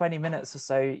 20 minutes or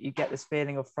so, you get this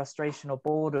feeling of frustration or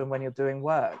boredom when you're doing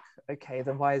work. Okay,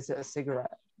 then why is it a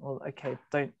cigarette? Well, okay,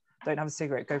 don't have a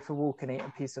cigarette, go for a walk and eat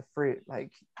a piece of fruit.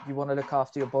 Like, you want to look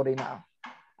after your body now.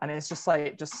 And it's just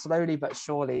like, just slowly but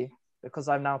surely, because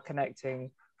I'm now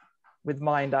connecting with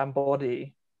mind and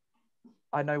body,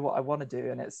 I know what I want to do.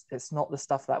 And it's not the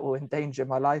stuff that will endanger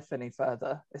my life any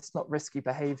further. It's not risky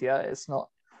behavior. It's not,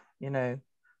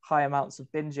 high amounts of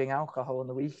binging alcohol on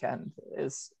the weekend.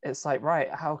 It's like, right,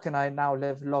 how can I now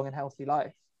live a long and healthy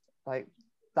life? Like,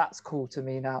 that's cool to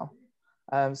me now.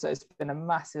 So it's been a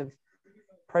massive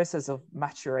process of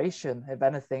maturation, if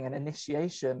anything, an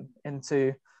initiation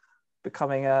into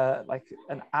becoming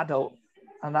an adult,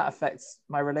 and that affects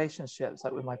my relationships,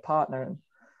 like with my partner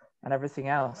and everything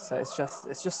else. So it's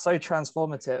just so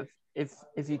transformative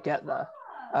if you get there.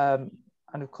 And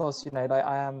of course,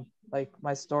 I am, like,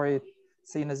 my story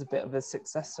seen as a bit of a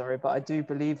success story, but I do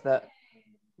believe that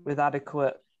with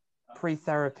adequate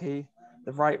pre-therapy,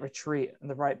 the right retreat and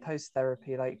the right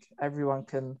post-therapy, like, everyone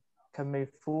can move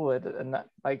forward. And that,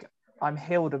 like, I'm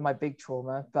healed of my big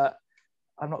trauma, but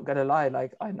I'm not going to lie,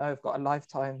 like, I know I've got a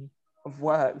lifetime of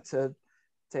work to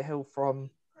heal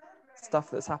from stuff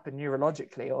that's happened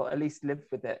neurologically, or at least live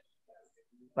with it,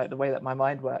 like the way that my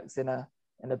mind works in a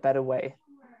better way.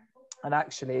 And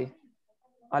actually,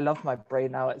 I love my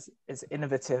brain now. It's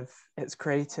innovative, it's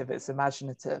creative, it's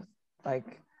imaginative.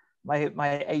 Like,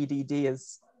 my ADD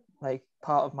is like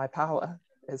part of my power.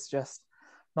 It's just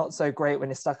not so great when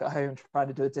you're stuck at home trying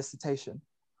to do a dissertation.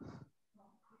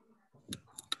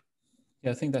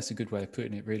 Yeah, I think that's a good way of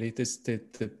putting it, really. There's the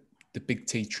big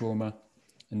T trauma,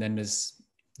 and then there's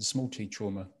the small T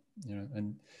trauma,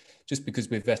 and just because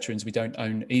we're veterans, we don't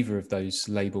own either of those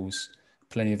labels.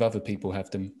 Plenty of other people have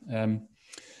them.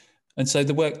 And so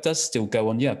the work does still go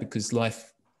on, because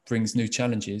life brings new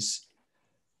challenges.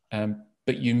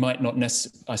 But you might not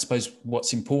necessarily, I suppose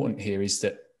what's important here is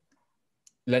that,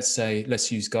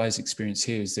 let's use Guy's experience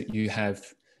here, is that you have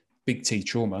big T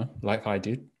trauma, like I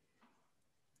did,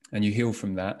 and you heal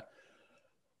from that.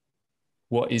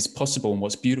 What is possible and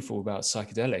what's beautiful about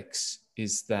psychedelics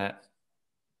is that,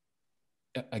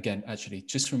 again, actually,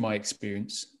 just from my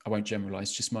experience, I won't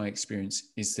generalize, just my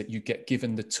experience, is that you get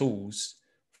given the tools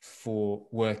for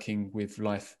working with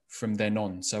life from then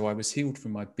on. So I was healed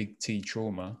from my big T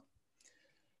trauma.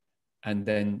 And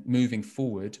then moving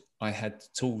forward, I had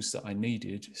tools that I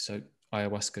needed. So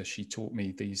ayahuasca, she taught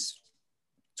me these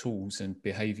tools and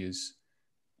behaviors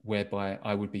whereby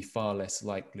I would be far less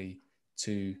likely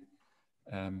to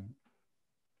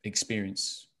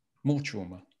experience more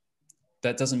trauma.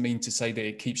 That doesn't mean to say that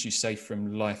it keeps you safe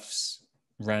from life's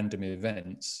random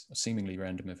events, or seemingly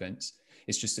random events.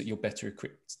 It's just that you're better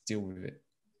equipped to deal with it.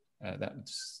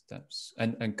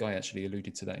 And Guy actually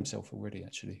alluded to that himself already,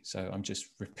 actually. So I'm just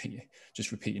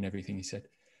repeating everything he said.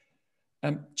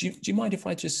 Do you mind if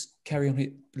I just carry on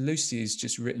here? Lucy has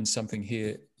just written something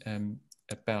here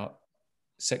about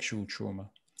sexual trauma.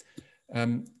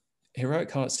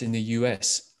 Heroic Hearts in the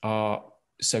US are,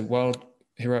 so while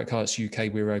Heroic Hearts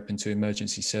UK, we're open to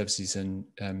emergency services and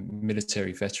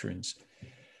military veterans.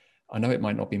 I know it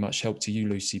might not be much help to you,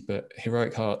 Lucy, but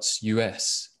Heroic Hearts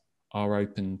US are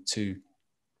open to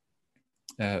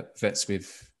vets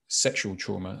with sexual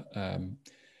trauma.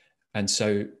 And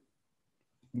so,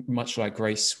 much like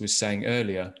Grace was saying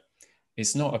earlier,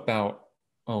 it's not about,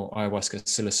 oh, ayahuasca,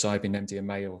 psilocybin,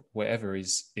 MDMA, or whatever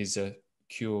is a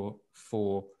cure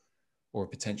for, or a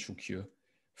potential cure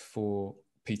for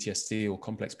PTSD or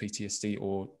complex PTSD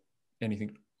or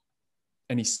anything,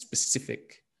 any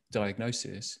specific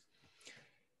diagnosis.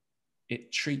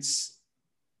 It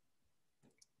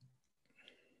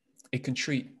can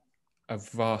treat a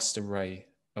vast array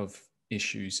of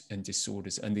issues and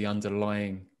disorders and the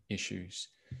underlying issues.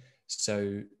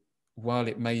 So while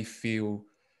it may feel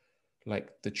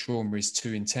like the trauma is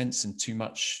too intense and too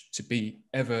much to be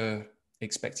ever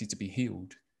expected to be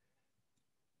healed,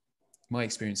 my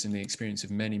experience and the experience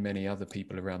of many, many other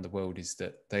people around the world is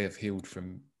that they have healed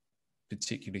from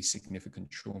particularly significant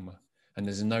trauma. And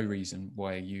there's no reason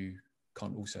why you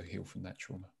can't also heal from that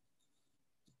trauma.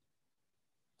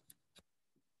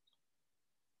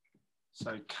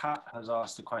 So Kat has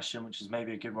asked a question, which is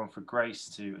maybe a good one for Grace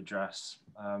to address.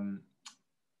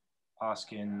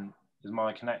 Asking, is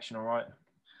my connection all right?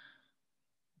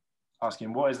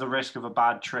 Asking, what is the risk of a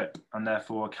bad trip and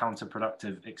therefore a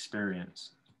counterproductive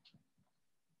experience?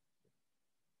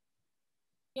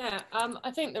 Yeah,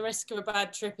 I think the risk of a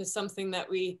bad trip is something that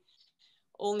we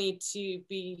all need to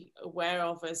be aware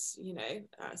of as, you know,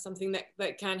 something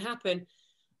that can happen.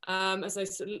 As I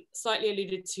slightly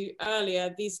alluded to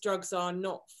earlier, these drugs are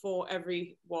not for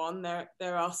everyone.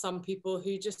 There are some people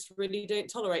who just really don't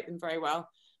tolerate them very well.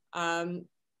 And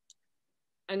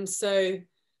so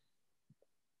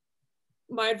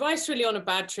my advice really on a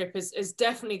bad trip is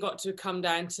definitely got to come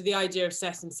down to the idea of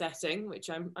set and setting, which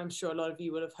I'm sure a lot of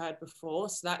you will have heard before.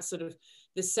 So that's sort of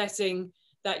the setting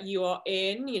that you are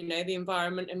in, you know, the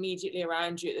environment immediately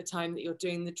around you at the time that you're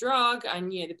doing the drug,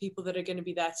 and, you know, the people that are going to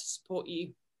be there to support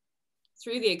you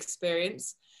through the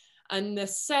experience. And the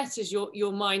set is your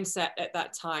mindset at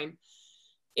that time.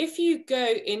 If you go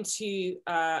into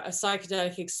a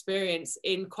psychedelic experience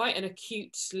in quite an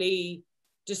acutely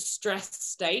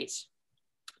distressed state,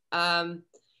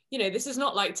 you know, this is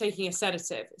not like taking a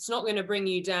sedative. It's not going to bring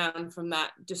you down from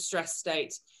that distressed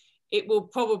state. It will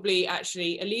probably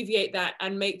actually alleviate that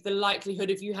and make the likelihood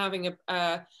of you having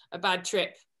a bad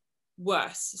trip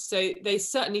worse. So they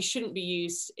certainly shouldn't be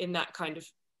used in that kind of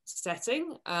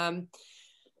setting. And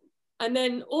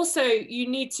then also you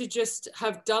need to just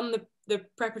have done the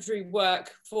preparatory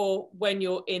work for when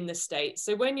you're in the state.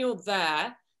 So when you're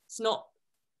there, it's not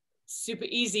super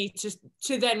easy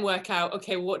to then work out,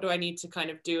 okay, what do I need to kind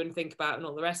of do and think about and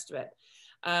all the rest of it.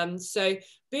 So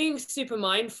being super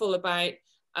mindful about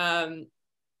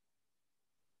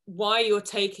why you're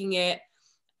taking it,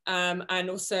 and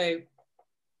also,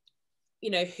 you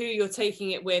know, who you're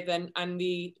taking it with, and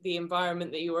the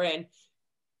environment that you're in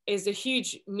is a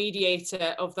huge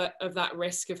mediator of that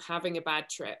risk of having a bad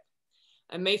trip,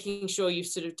 and making sure you've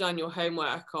sort of done your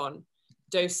homework on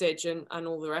dosage and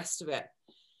all the rest of it.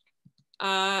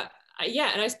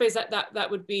 Yeah, and I suppose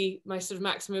that would be my sort of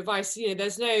maximum advice. You know,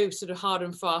 there's no sort of hard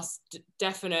and fast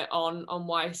definite on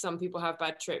why some people have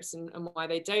bad trips and why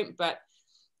they don't, but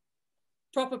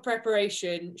proper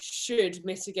preparation should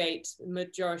mitigate the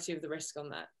majority of the risk on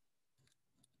that.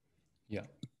 Yeah,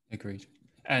 agreed.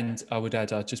 And I would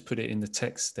add, I just put it in the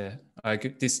text there.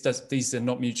 These are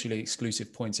not mutually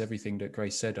exclusive points, everything that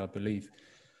Grace said, I believe.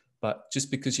 But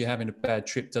just because you're having a bad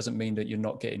trip doesn't mean that you're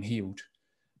not getting healed.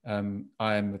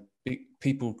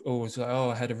 People always like,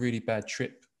 oh, I had a really bad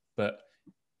trip. But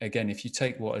again, if you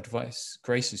take what advice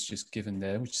Grace has just given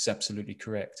there, which is absolutely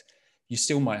correct, you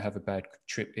still might have a bad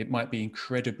trip. It might be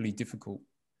incredibly difficult,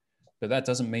 but that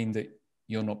doesn't mean that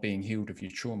you're not being healed of your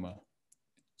trauma.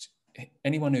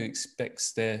 Anyone who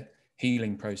expects their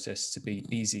healing process to be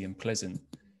easy and pleasant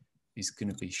is going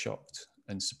to be shocked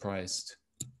and surprised.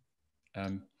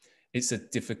 It's a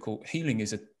difficult, healing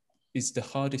is the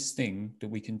hardest thing that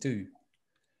we can do.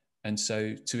 And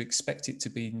so to expect it to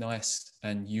be nice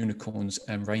and unicorns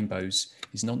and rainbows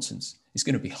is nonsense. It's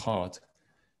going to be hard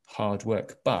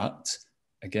work. But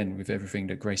again, with everything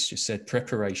that Grace just said,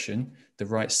 preparation, the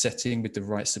right setting with the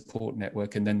right support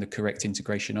network, and then the correct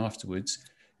integration afterwards,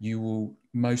 you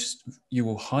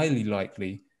will highly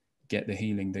likely get the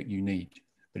healing that you need.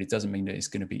 But it doesn't mean that it's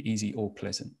going to be easy or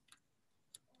pleasant.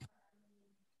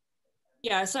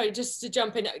 Yeah, sorry, just to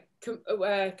jump in,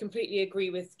 completely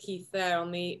agree with Keith there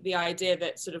on the idea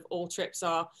that sort of all trips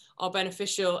are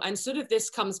beneficial. And sort of this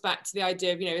comes back to the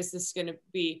idea of, you know, is this going to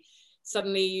be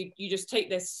suddenly you just take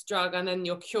this drug and then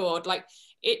you're cured? Like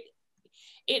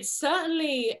it's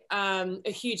certainly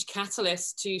a huge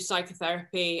catalyst to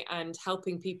psychotherapy and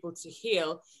helping people to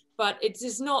heal, but it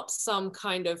is not some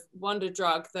kind of wonder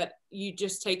drug that you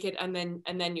just take it and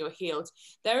then you're healed.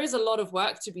 There is a lot of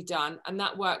work to be done, and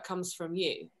that work comes from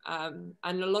you. And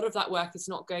a lot of that work is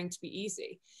not going to be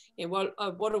easy. You know,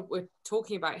 what we're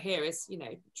talking about here is, you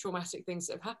know, traumatic things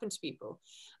that have happened to people.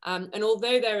 And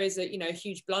although there is a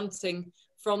huge blunting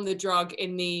from the drug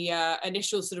in the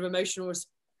initial sort of emotional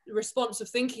response of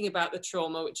thinking about the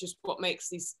trauma, which is what makes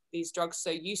these drugs so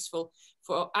useful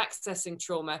for accessing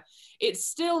trauma, it's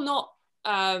still not,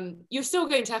 you're still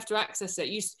going to have to access it.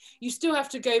 You still have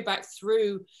to go back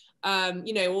through,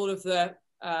 all of the,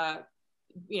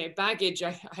 baggage.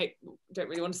 I don't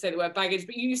really want to say the word baggage,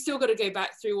 but you still got to go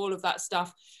back through all of that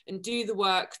stuff and do the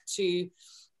work to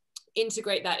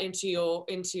integrate that into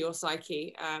your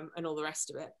psyche, and all the rest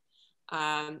of it.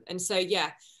 And so,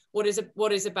 yeah, what is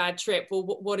a bad trip? Well,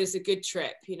 what is a good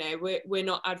trip? You know, we're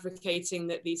not advocating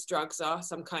that these drugs are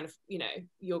some kind of,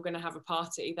 you're going to have a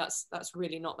party. That's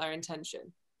really not their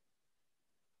intention.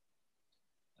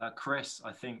 Chris,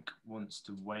 I think, wants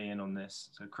to weigh in on this.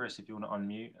 So Chris, if you want to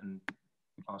unmute and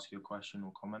ask your question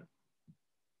or comment.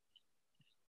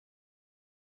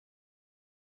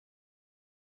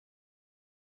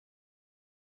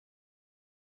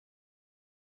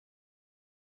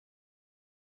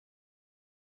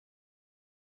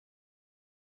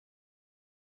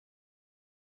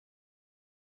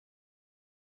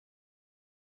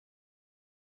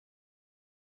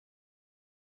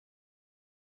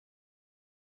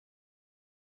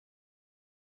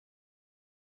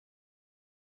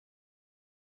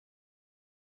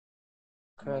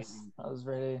 Chris, that was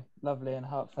really lovely and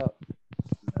heartfelt.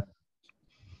 Yeah.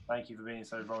 Thank you for being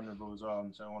so vulnerable as well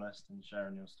and so honest and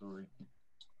sharing your story.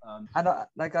 And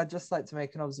I'd just like to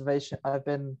make an observation.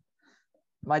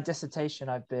 My dissertation,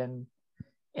 I've been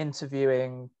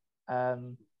interviewing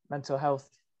mental health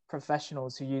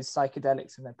professionals who use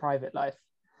psychedelics in their private life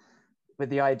with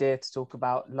the idea to talk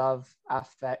about love,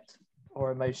 affect,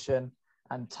 or emotion,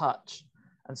 and touch,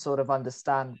 and sort of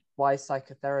understand why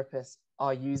psychotherapists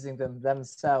are using them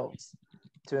themselves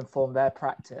to inform their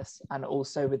practice, and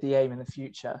also with the aim in the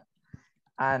future.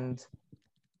 And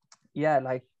yeah,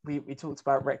 like we talked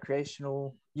about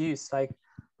recreational use. Like,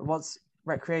 what's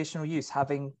recreational use?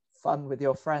 Having fun with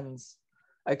your friends.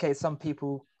 Okay, some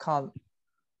people can't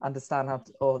understand how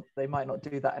to, or they might not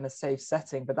do that in a safe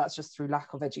setting, but that's just through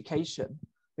lack of education.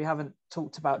 We haven't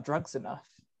talked about drugs enough.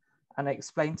 And I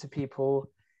explained to people,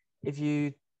 if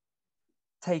you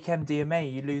take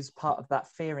MDMA, you lose part of that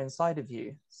fear inside of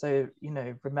you. So,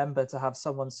 remember to have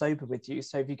someone sober with you.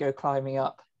 So if you go climbing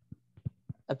up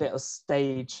a bit of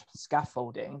stage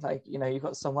scaffolding, like, you've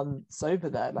got someone sober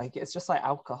there. Like, it's just like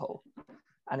alcohol.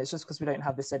 And it's just because we don't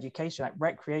have this education. Like,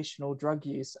 recreational drug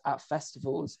use at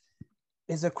festivals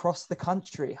is across the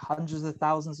country. Hundreds of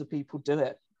thousands of people do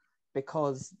it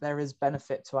because there is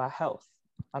benefit to our health.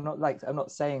 I'm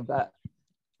not saying that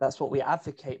that's what we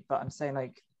advocate, but I'm saying,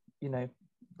 like,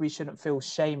 we shouldn't feel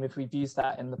shame if we've used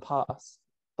that in the past.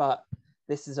 But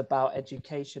this is about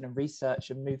education and research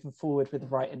and moving forward with the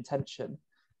right intention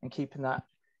and keeping that,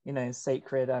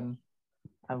 sacred and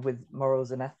with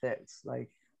morals and ethics,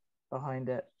 like, behind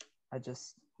it. I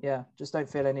just don't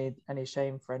feel any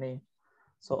shame for any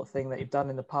sort of thing that you've done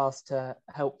in the past to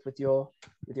help with your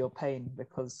pain,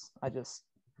 because I just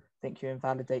think you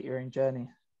invalidate your own journey.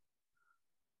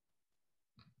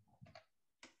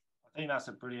 I think that's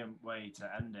a brilliant way to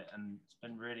end it, and it's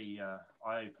been really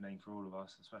eye-opening for all of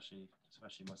us, especially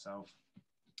myself.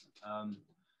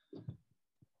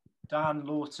 Dan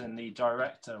Laughton, the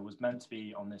director, was meant to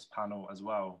be on this panel as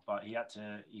well, but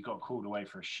he got called away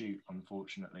for a shoot,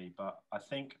 unfortunately. But I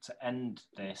think to end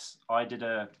this, I did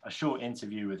a short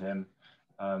interview with him.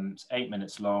 It's 8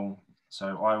 minutes long,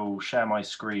 so I will share my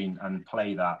screen and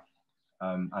play that,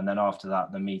 and then after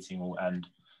that, the meeting will end.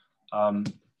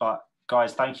 But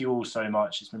guys, thank you all so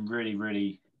much. It's been really,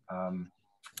 really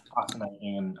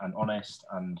fascinating and honest,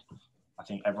 and I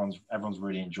think everyone's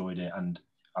really enjoyed it. And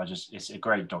it's a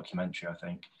great documentary, I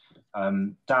think.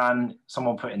 Dan,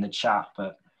 someone put in the chat,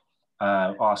 but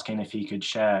asking if he could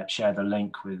share the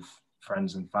link with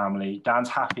friends and family. Dan's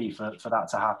happy for that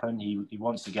to happen. He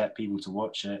wants to get people to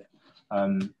watch it,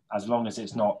 as long as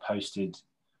it's not posted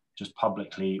just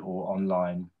publicly or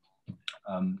online.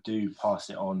 do pass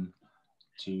it on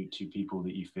to people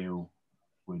that you feel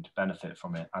would benefit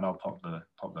from it, and I'll pop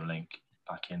the link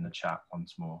back in the chat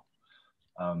once more.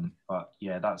 But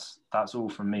yeah, that's all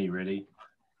from me really.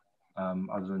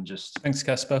 Other than just thanks,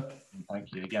 Casper.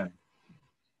 Thank you again.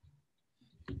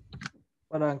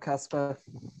 Well done, Casper.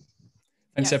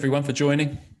 Thanks everyone for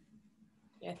joining.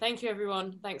 Yeah, thank you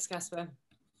everyone. Thanks, Casper.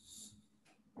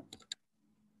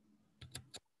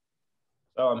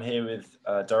 So I'm here with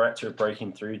Director of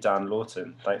Breaking Through, Dan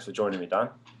Laughton. Thanks for joining me, Dan.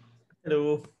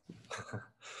 Hello.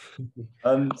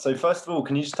 So first of all,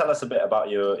 can you just tell us a bit about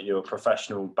your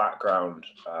professional background,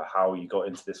 how you got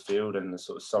into this field, and the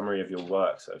sort of summary of your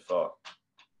work so far?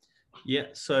 Yeah,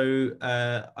 so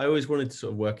I always wanted to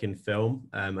sort of work in film.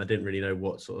 I didn't really know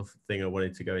what sort of thing I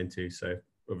wanted to go into. So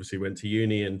obviously went to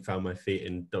uni and found my feet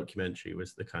in documentary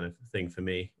was the kind of thing for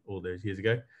me all those years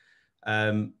ago.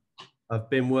 I've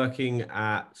been working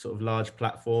at sort of large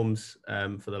platforms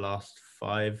for the last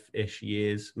 5-ish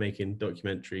years, making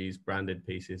documentaries, branded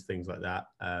pieces, things like that.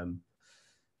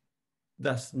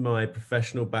 That's my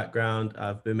professional background.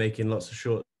 I've been making lots of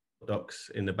short docs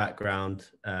in the background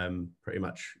pretty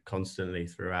much constantly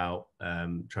throughout,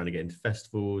 trying to get into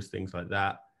festivals, things like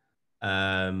that.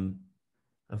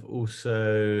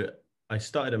 I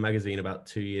started a magazine about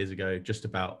 2 years ago, just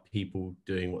about people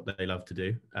doing what they love to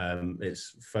do.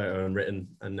 It's photo and written,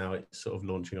 and now it's sort of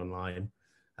launching online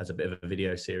as a bit of a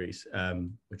video series,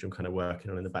 which I'm kind of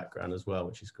working on in the background as well,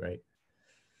 which is great.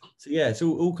 So yeah, it's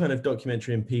all kind of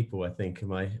documentary and people, I think, are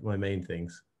my main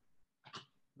things.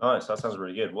 Nice, that sounds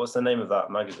really good. What's the name of that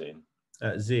magazine?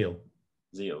 Zeal.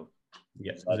 Zeal.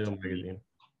 Yeah, Zeal magazine.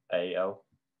 A-L?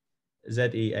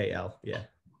 Z-E-A-L, yeah.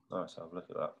 Nice, I'll have a look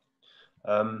at that.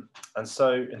 And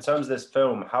so in terms of this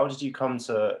film, how did you come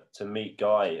to meet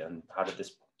Guy, and how did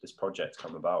this project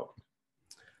come about?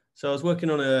 So I was working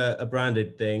on a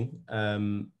branded thing,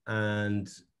 and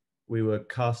we were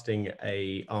casting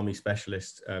a army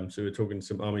specialist. So we were talking to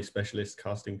some army specialist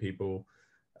casting people,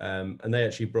 and they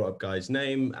actually brought up Guy's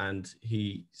name, and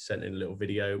he sent in a little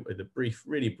video with a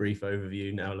really brief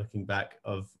overview now looking back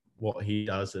of what he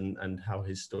does and how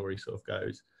his story sort of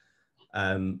goes.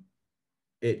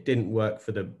 It didn't work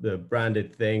for the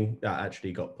branded thing. That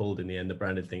actually got pulled in the end. The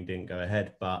branded thing didn't go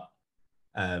ahead, but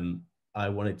I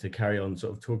wanted to carry on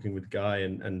sort of talking with Guy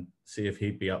and see if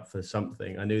he'd be up for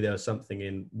something. I knew there was something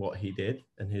in what he did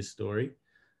and his story.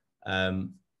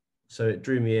 So it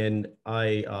drew me in.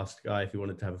 I asked Guy if he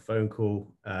wanted to have a phone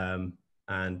call,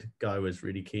 and Guy was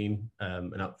really keen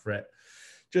and up for it.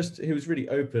 He was really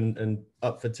open and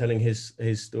up for telling his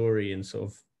story, and sort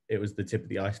of, it was the tip of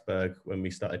the iceberg when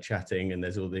we started chatting, and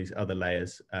there's all these other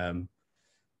layers. So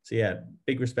yeah,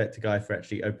 big respect to Guy for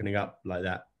actually opening up like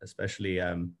that, especially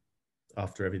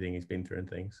after everything he's been through and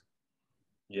things.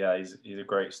 Yeah, he's a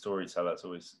great storyteller. It's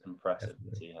always impressive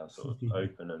to see how sort of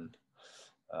open and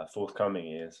forthcoming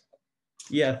he is.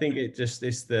 Yeah, I think it's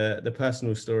the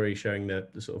personal story showing the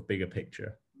sort of bigger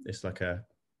picture. It's like a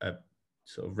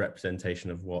sort of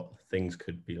representation of what things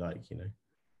could be like, you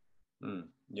know.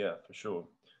 Yeah, for sure.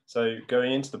 So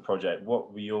going into the project,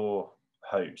 what were your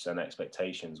hopes and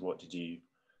expectations? What did you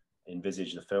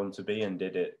envisage the film to be, and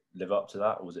did it live up to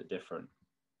that, or was it different?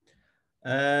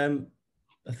 I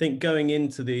think going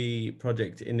into the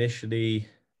project initially,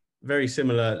 very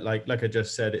similar, like I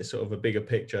just said, it's sort of a bigger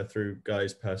picture through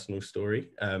Guy's personal story,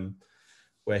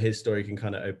 where his story can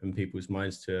kind of open people's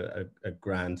minds to a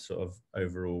grand sort of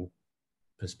overall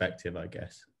perspective, I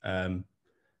guess.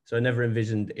 So I never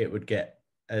envisioned it would get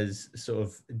as sort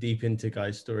of deep into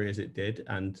Guy's story as it did,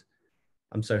 and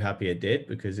I'm so happy it did,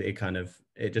 because it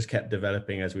just kept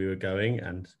developing as we were going,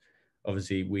 and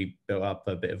obviously we built up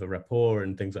a bit of a rapport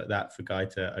and things like that for Guy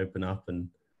to open up, and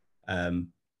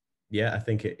yeah, I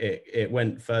think it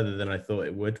went further than I thought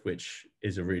it would, which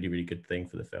is a really, really good thing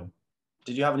for the film.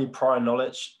 Did you have any prior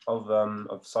knowledge of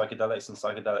psychedelics and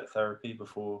psychedelic therapy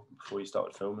before you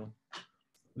started filming?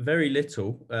 Very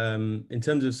little. In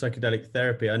terms of psychedelic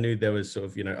therapy, I knew there was sort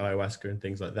of, ayahuasca and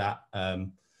things like that,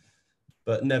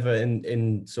 but never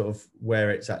in sort of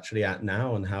where it's actually at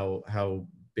now, and how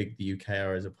big the UK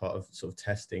are as a part of sort of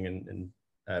testing and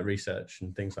research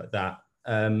and things like that.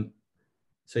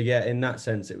 So yeah, in that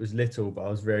sense, it was little, but I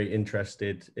was very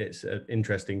interested. It's an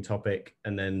interesting topic.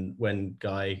 And then when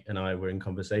Guy and I were in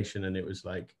conversation, and it was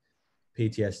like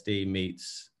PTSD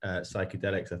meets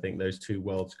psychedelics, I think those two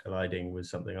worlds colliding was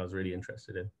something I was really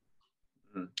interested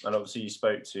in. And obviously you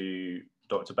spoke to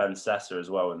Dr. Ben Sessa as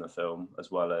well in the film,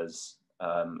 as well as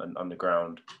an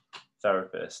underground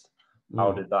therapist.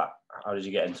 How did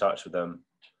you get in touch with them,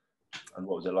 and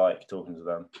what was it like talking to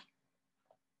them?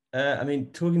 I mean,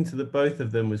 talking to the both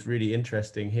of them was really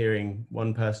interesting, hearing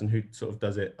one person who sort of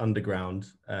does it underground,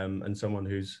 and someone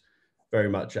who's very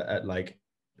much at like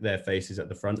their faces at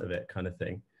the front of it kind of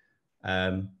thing.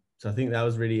 So I think that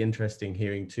was really interesting,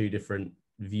 hearing two different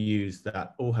views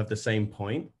that all have the same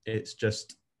point. It's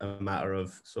just a matter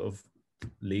of sort of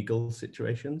legal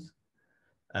situations,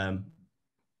 and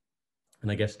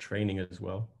I guess training as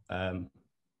well.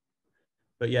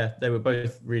 But yeah, they were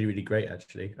both really, really great,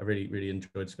 actually. I really, really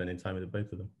enjoyed spending time with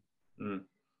both of them. Mm.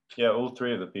 Yeah, all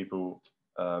three of the people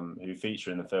who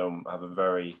feature in the film have a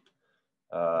very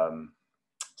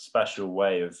special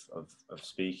way of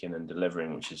speaking and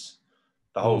delivering, which is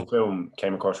the whole film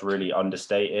came across really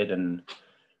understated, and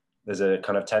there's a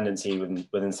kind of tendency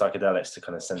within psychedelics to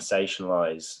kind of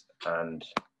sensationalize and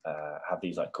have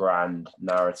these like grand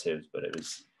narratives, but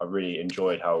I really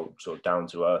enjoyed how sort of down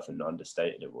to earth and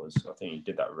understated it was. I think you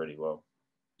did that really well.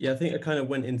 Yeah, I think I kind of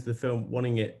went into the film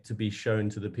wanting it to be shown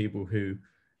to the people who,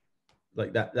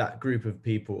 like that group of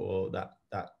people, or that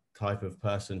type of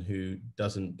person who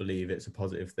doesn't believe it's a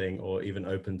positive thing, or even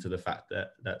open to the fact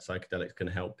that psychedelics can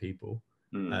help people.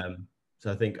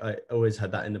 So I think I always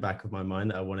had that in the back of my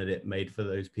mind, that I wanted it made for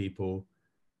those people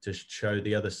to show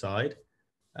the other side.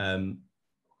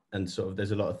 And sort of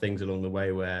there's a lot of things along the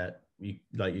way where you,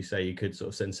 like you say, you could sort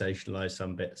of sensationalize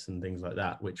some bits and things like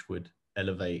that, which would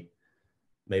elevate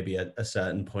maybe a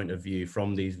certain point of view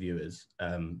from these viewers,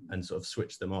 and sort of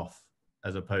switch them off,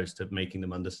 as opposed to making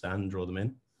them understand, draw them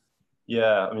in.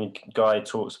 Yeah, I mean, Guy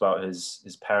talks about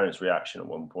his parents' reaction at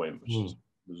one point, which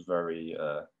was very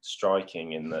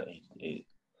striking, in that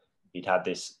he'd had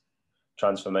this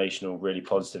transformational, really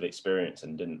positive experience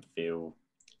and didn't feel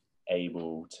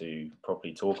able to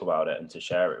properly talk about it and to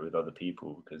share it with other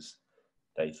people because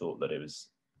they thought that it was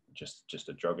just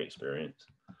a drug experience.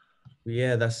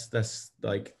 Yeah, that's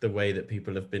like the way that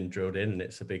people have been drilled in, and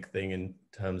it's a big thing in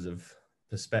terms of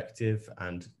perspective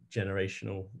and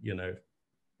generational, you know,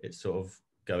 it's sort of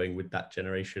going with that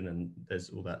generation, and there's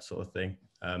all that sort of thing.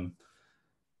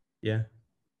 Yeah.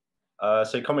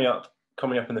 So coming up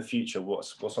in the future,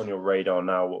 what's on your radar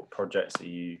now? What projects have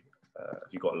you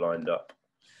got lined up?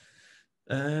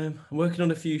 I'm working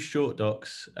on a few short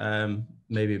docs,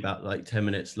 maybe about like 10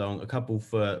 minutes long, a couple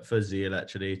for Zeal,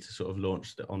 actually, to sort of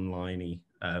launch the online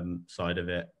side of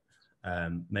it,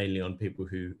 mainly on people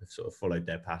who have sort of followed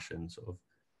their passion, sort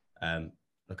of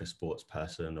like a sports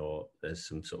person, or there's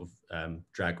some sort of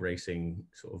drag racing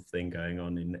sort of thing going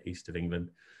on in the east of England.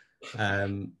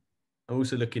 I'm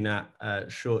also looking at a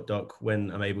short doc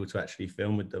when I'm able to actually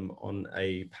film with them on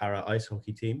a para ice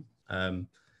hockey team.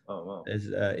 Oh, wow. There's,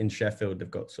 in Sheffield,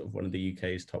 they've got sort of one of the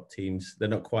UK's top teams. They're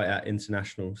not quite at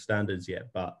international standards yet,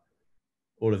 but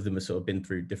all of them have sort of been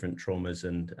through different traumas,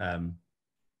 and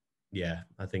yeah,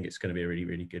 I think it's going to be a really,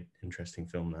 really good, interesting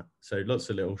film, that. So lots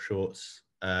of little shorts.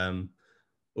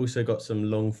 Also got some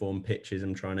long form pitches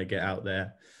I'm trying to get out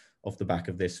there off the back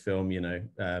of this film, you know,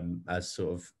 as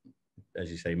sort of, as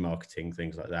you say, marketing,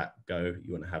 things like that go.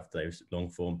 You want to have those long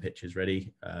form pitches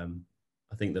ready.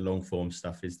 I think the long form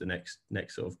stuff is the next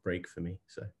sort of break for me.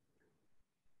 So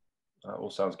that all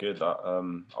sounds good. That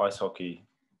ice hockey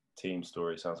team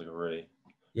story sounds like a really,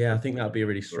 yeah, I think that'll be a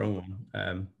really strong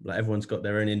one. Like everyone's got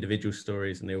their own individual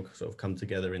stories, and they all sort of come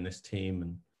together in this team,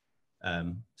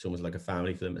 and it's almost like a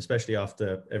family for them, especially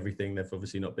after everything. They've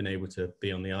obviously not been able to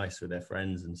be on the ice with their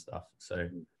friends and stuff. So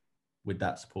with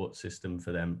that support system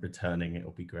for them returning,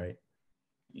 it'll be great.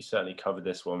 You certainly covered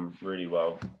this one really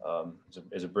well.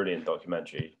 It's a brilliant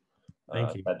documentary.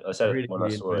 Thank you. I said really, when I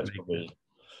saw it, it's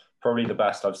probably the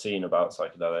best I've seen about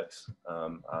psychedelics,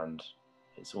 and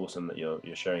it's awesome that you're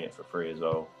sharing it for free as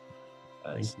well.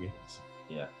 Thank you.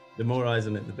 Yeah. The more eyes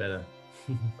on it, the better.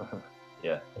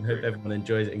 Yeah. I hope everyone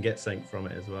enjoys it and gets something from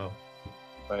it as well.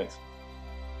 Thanks.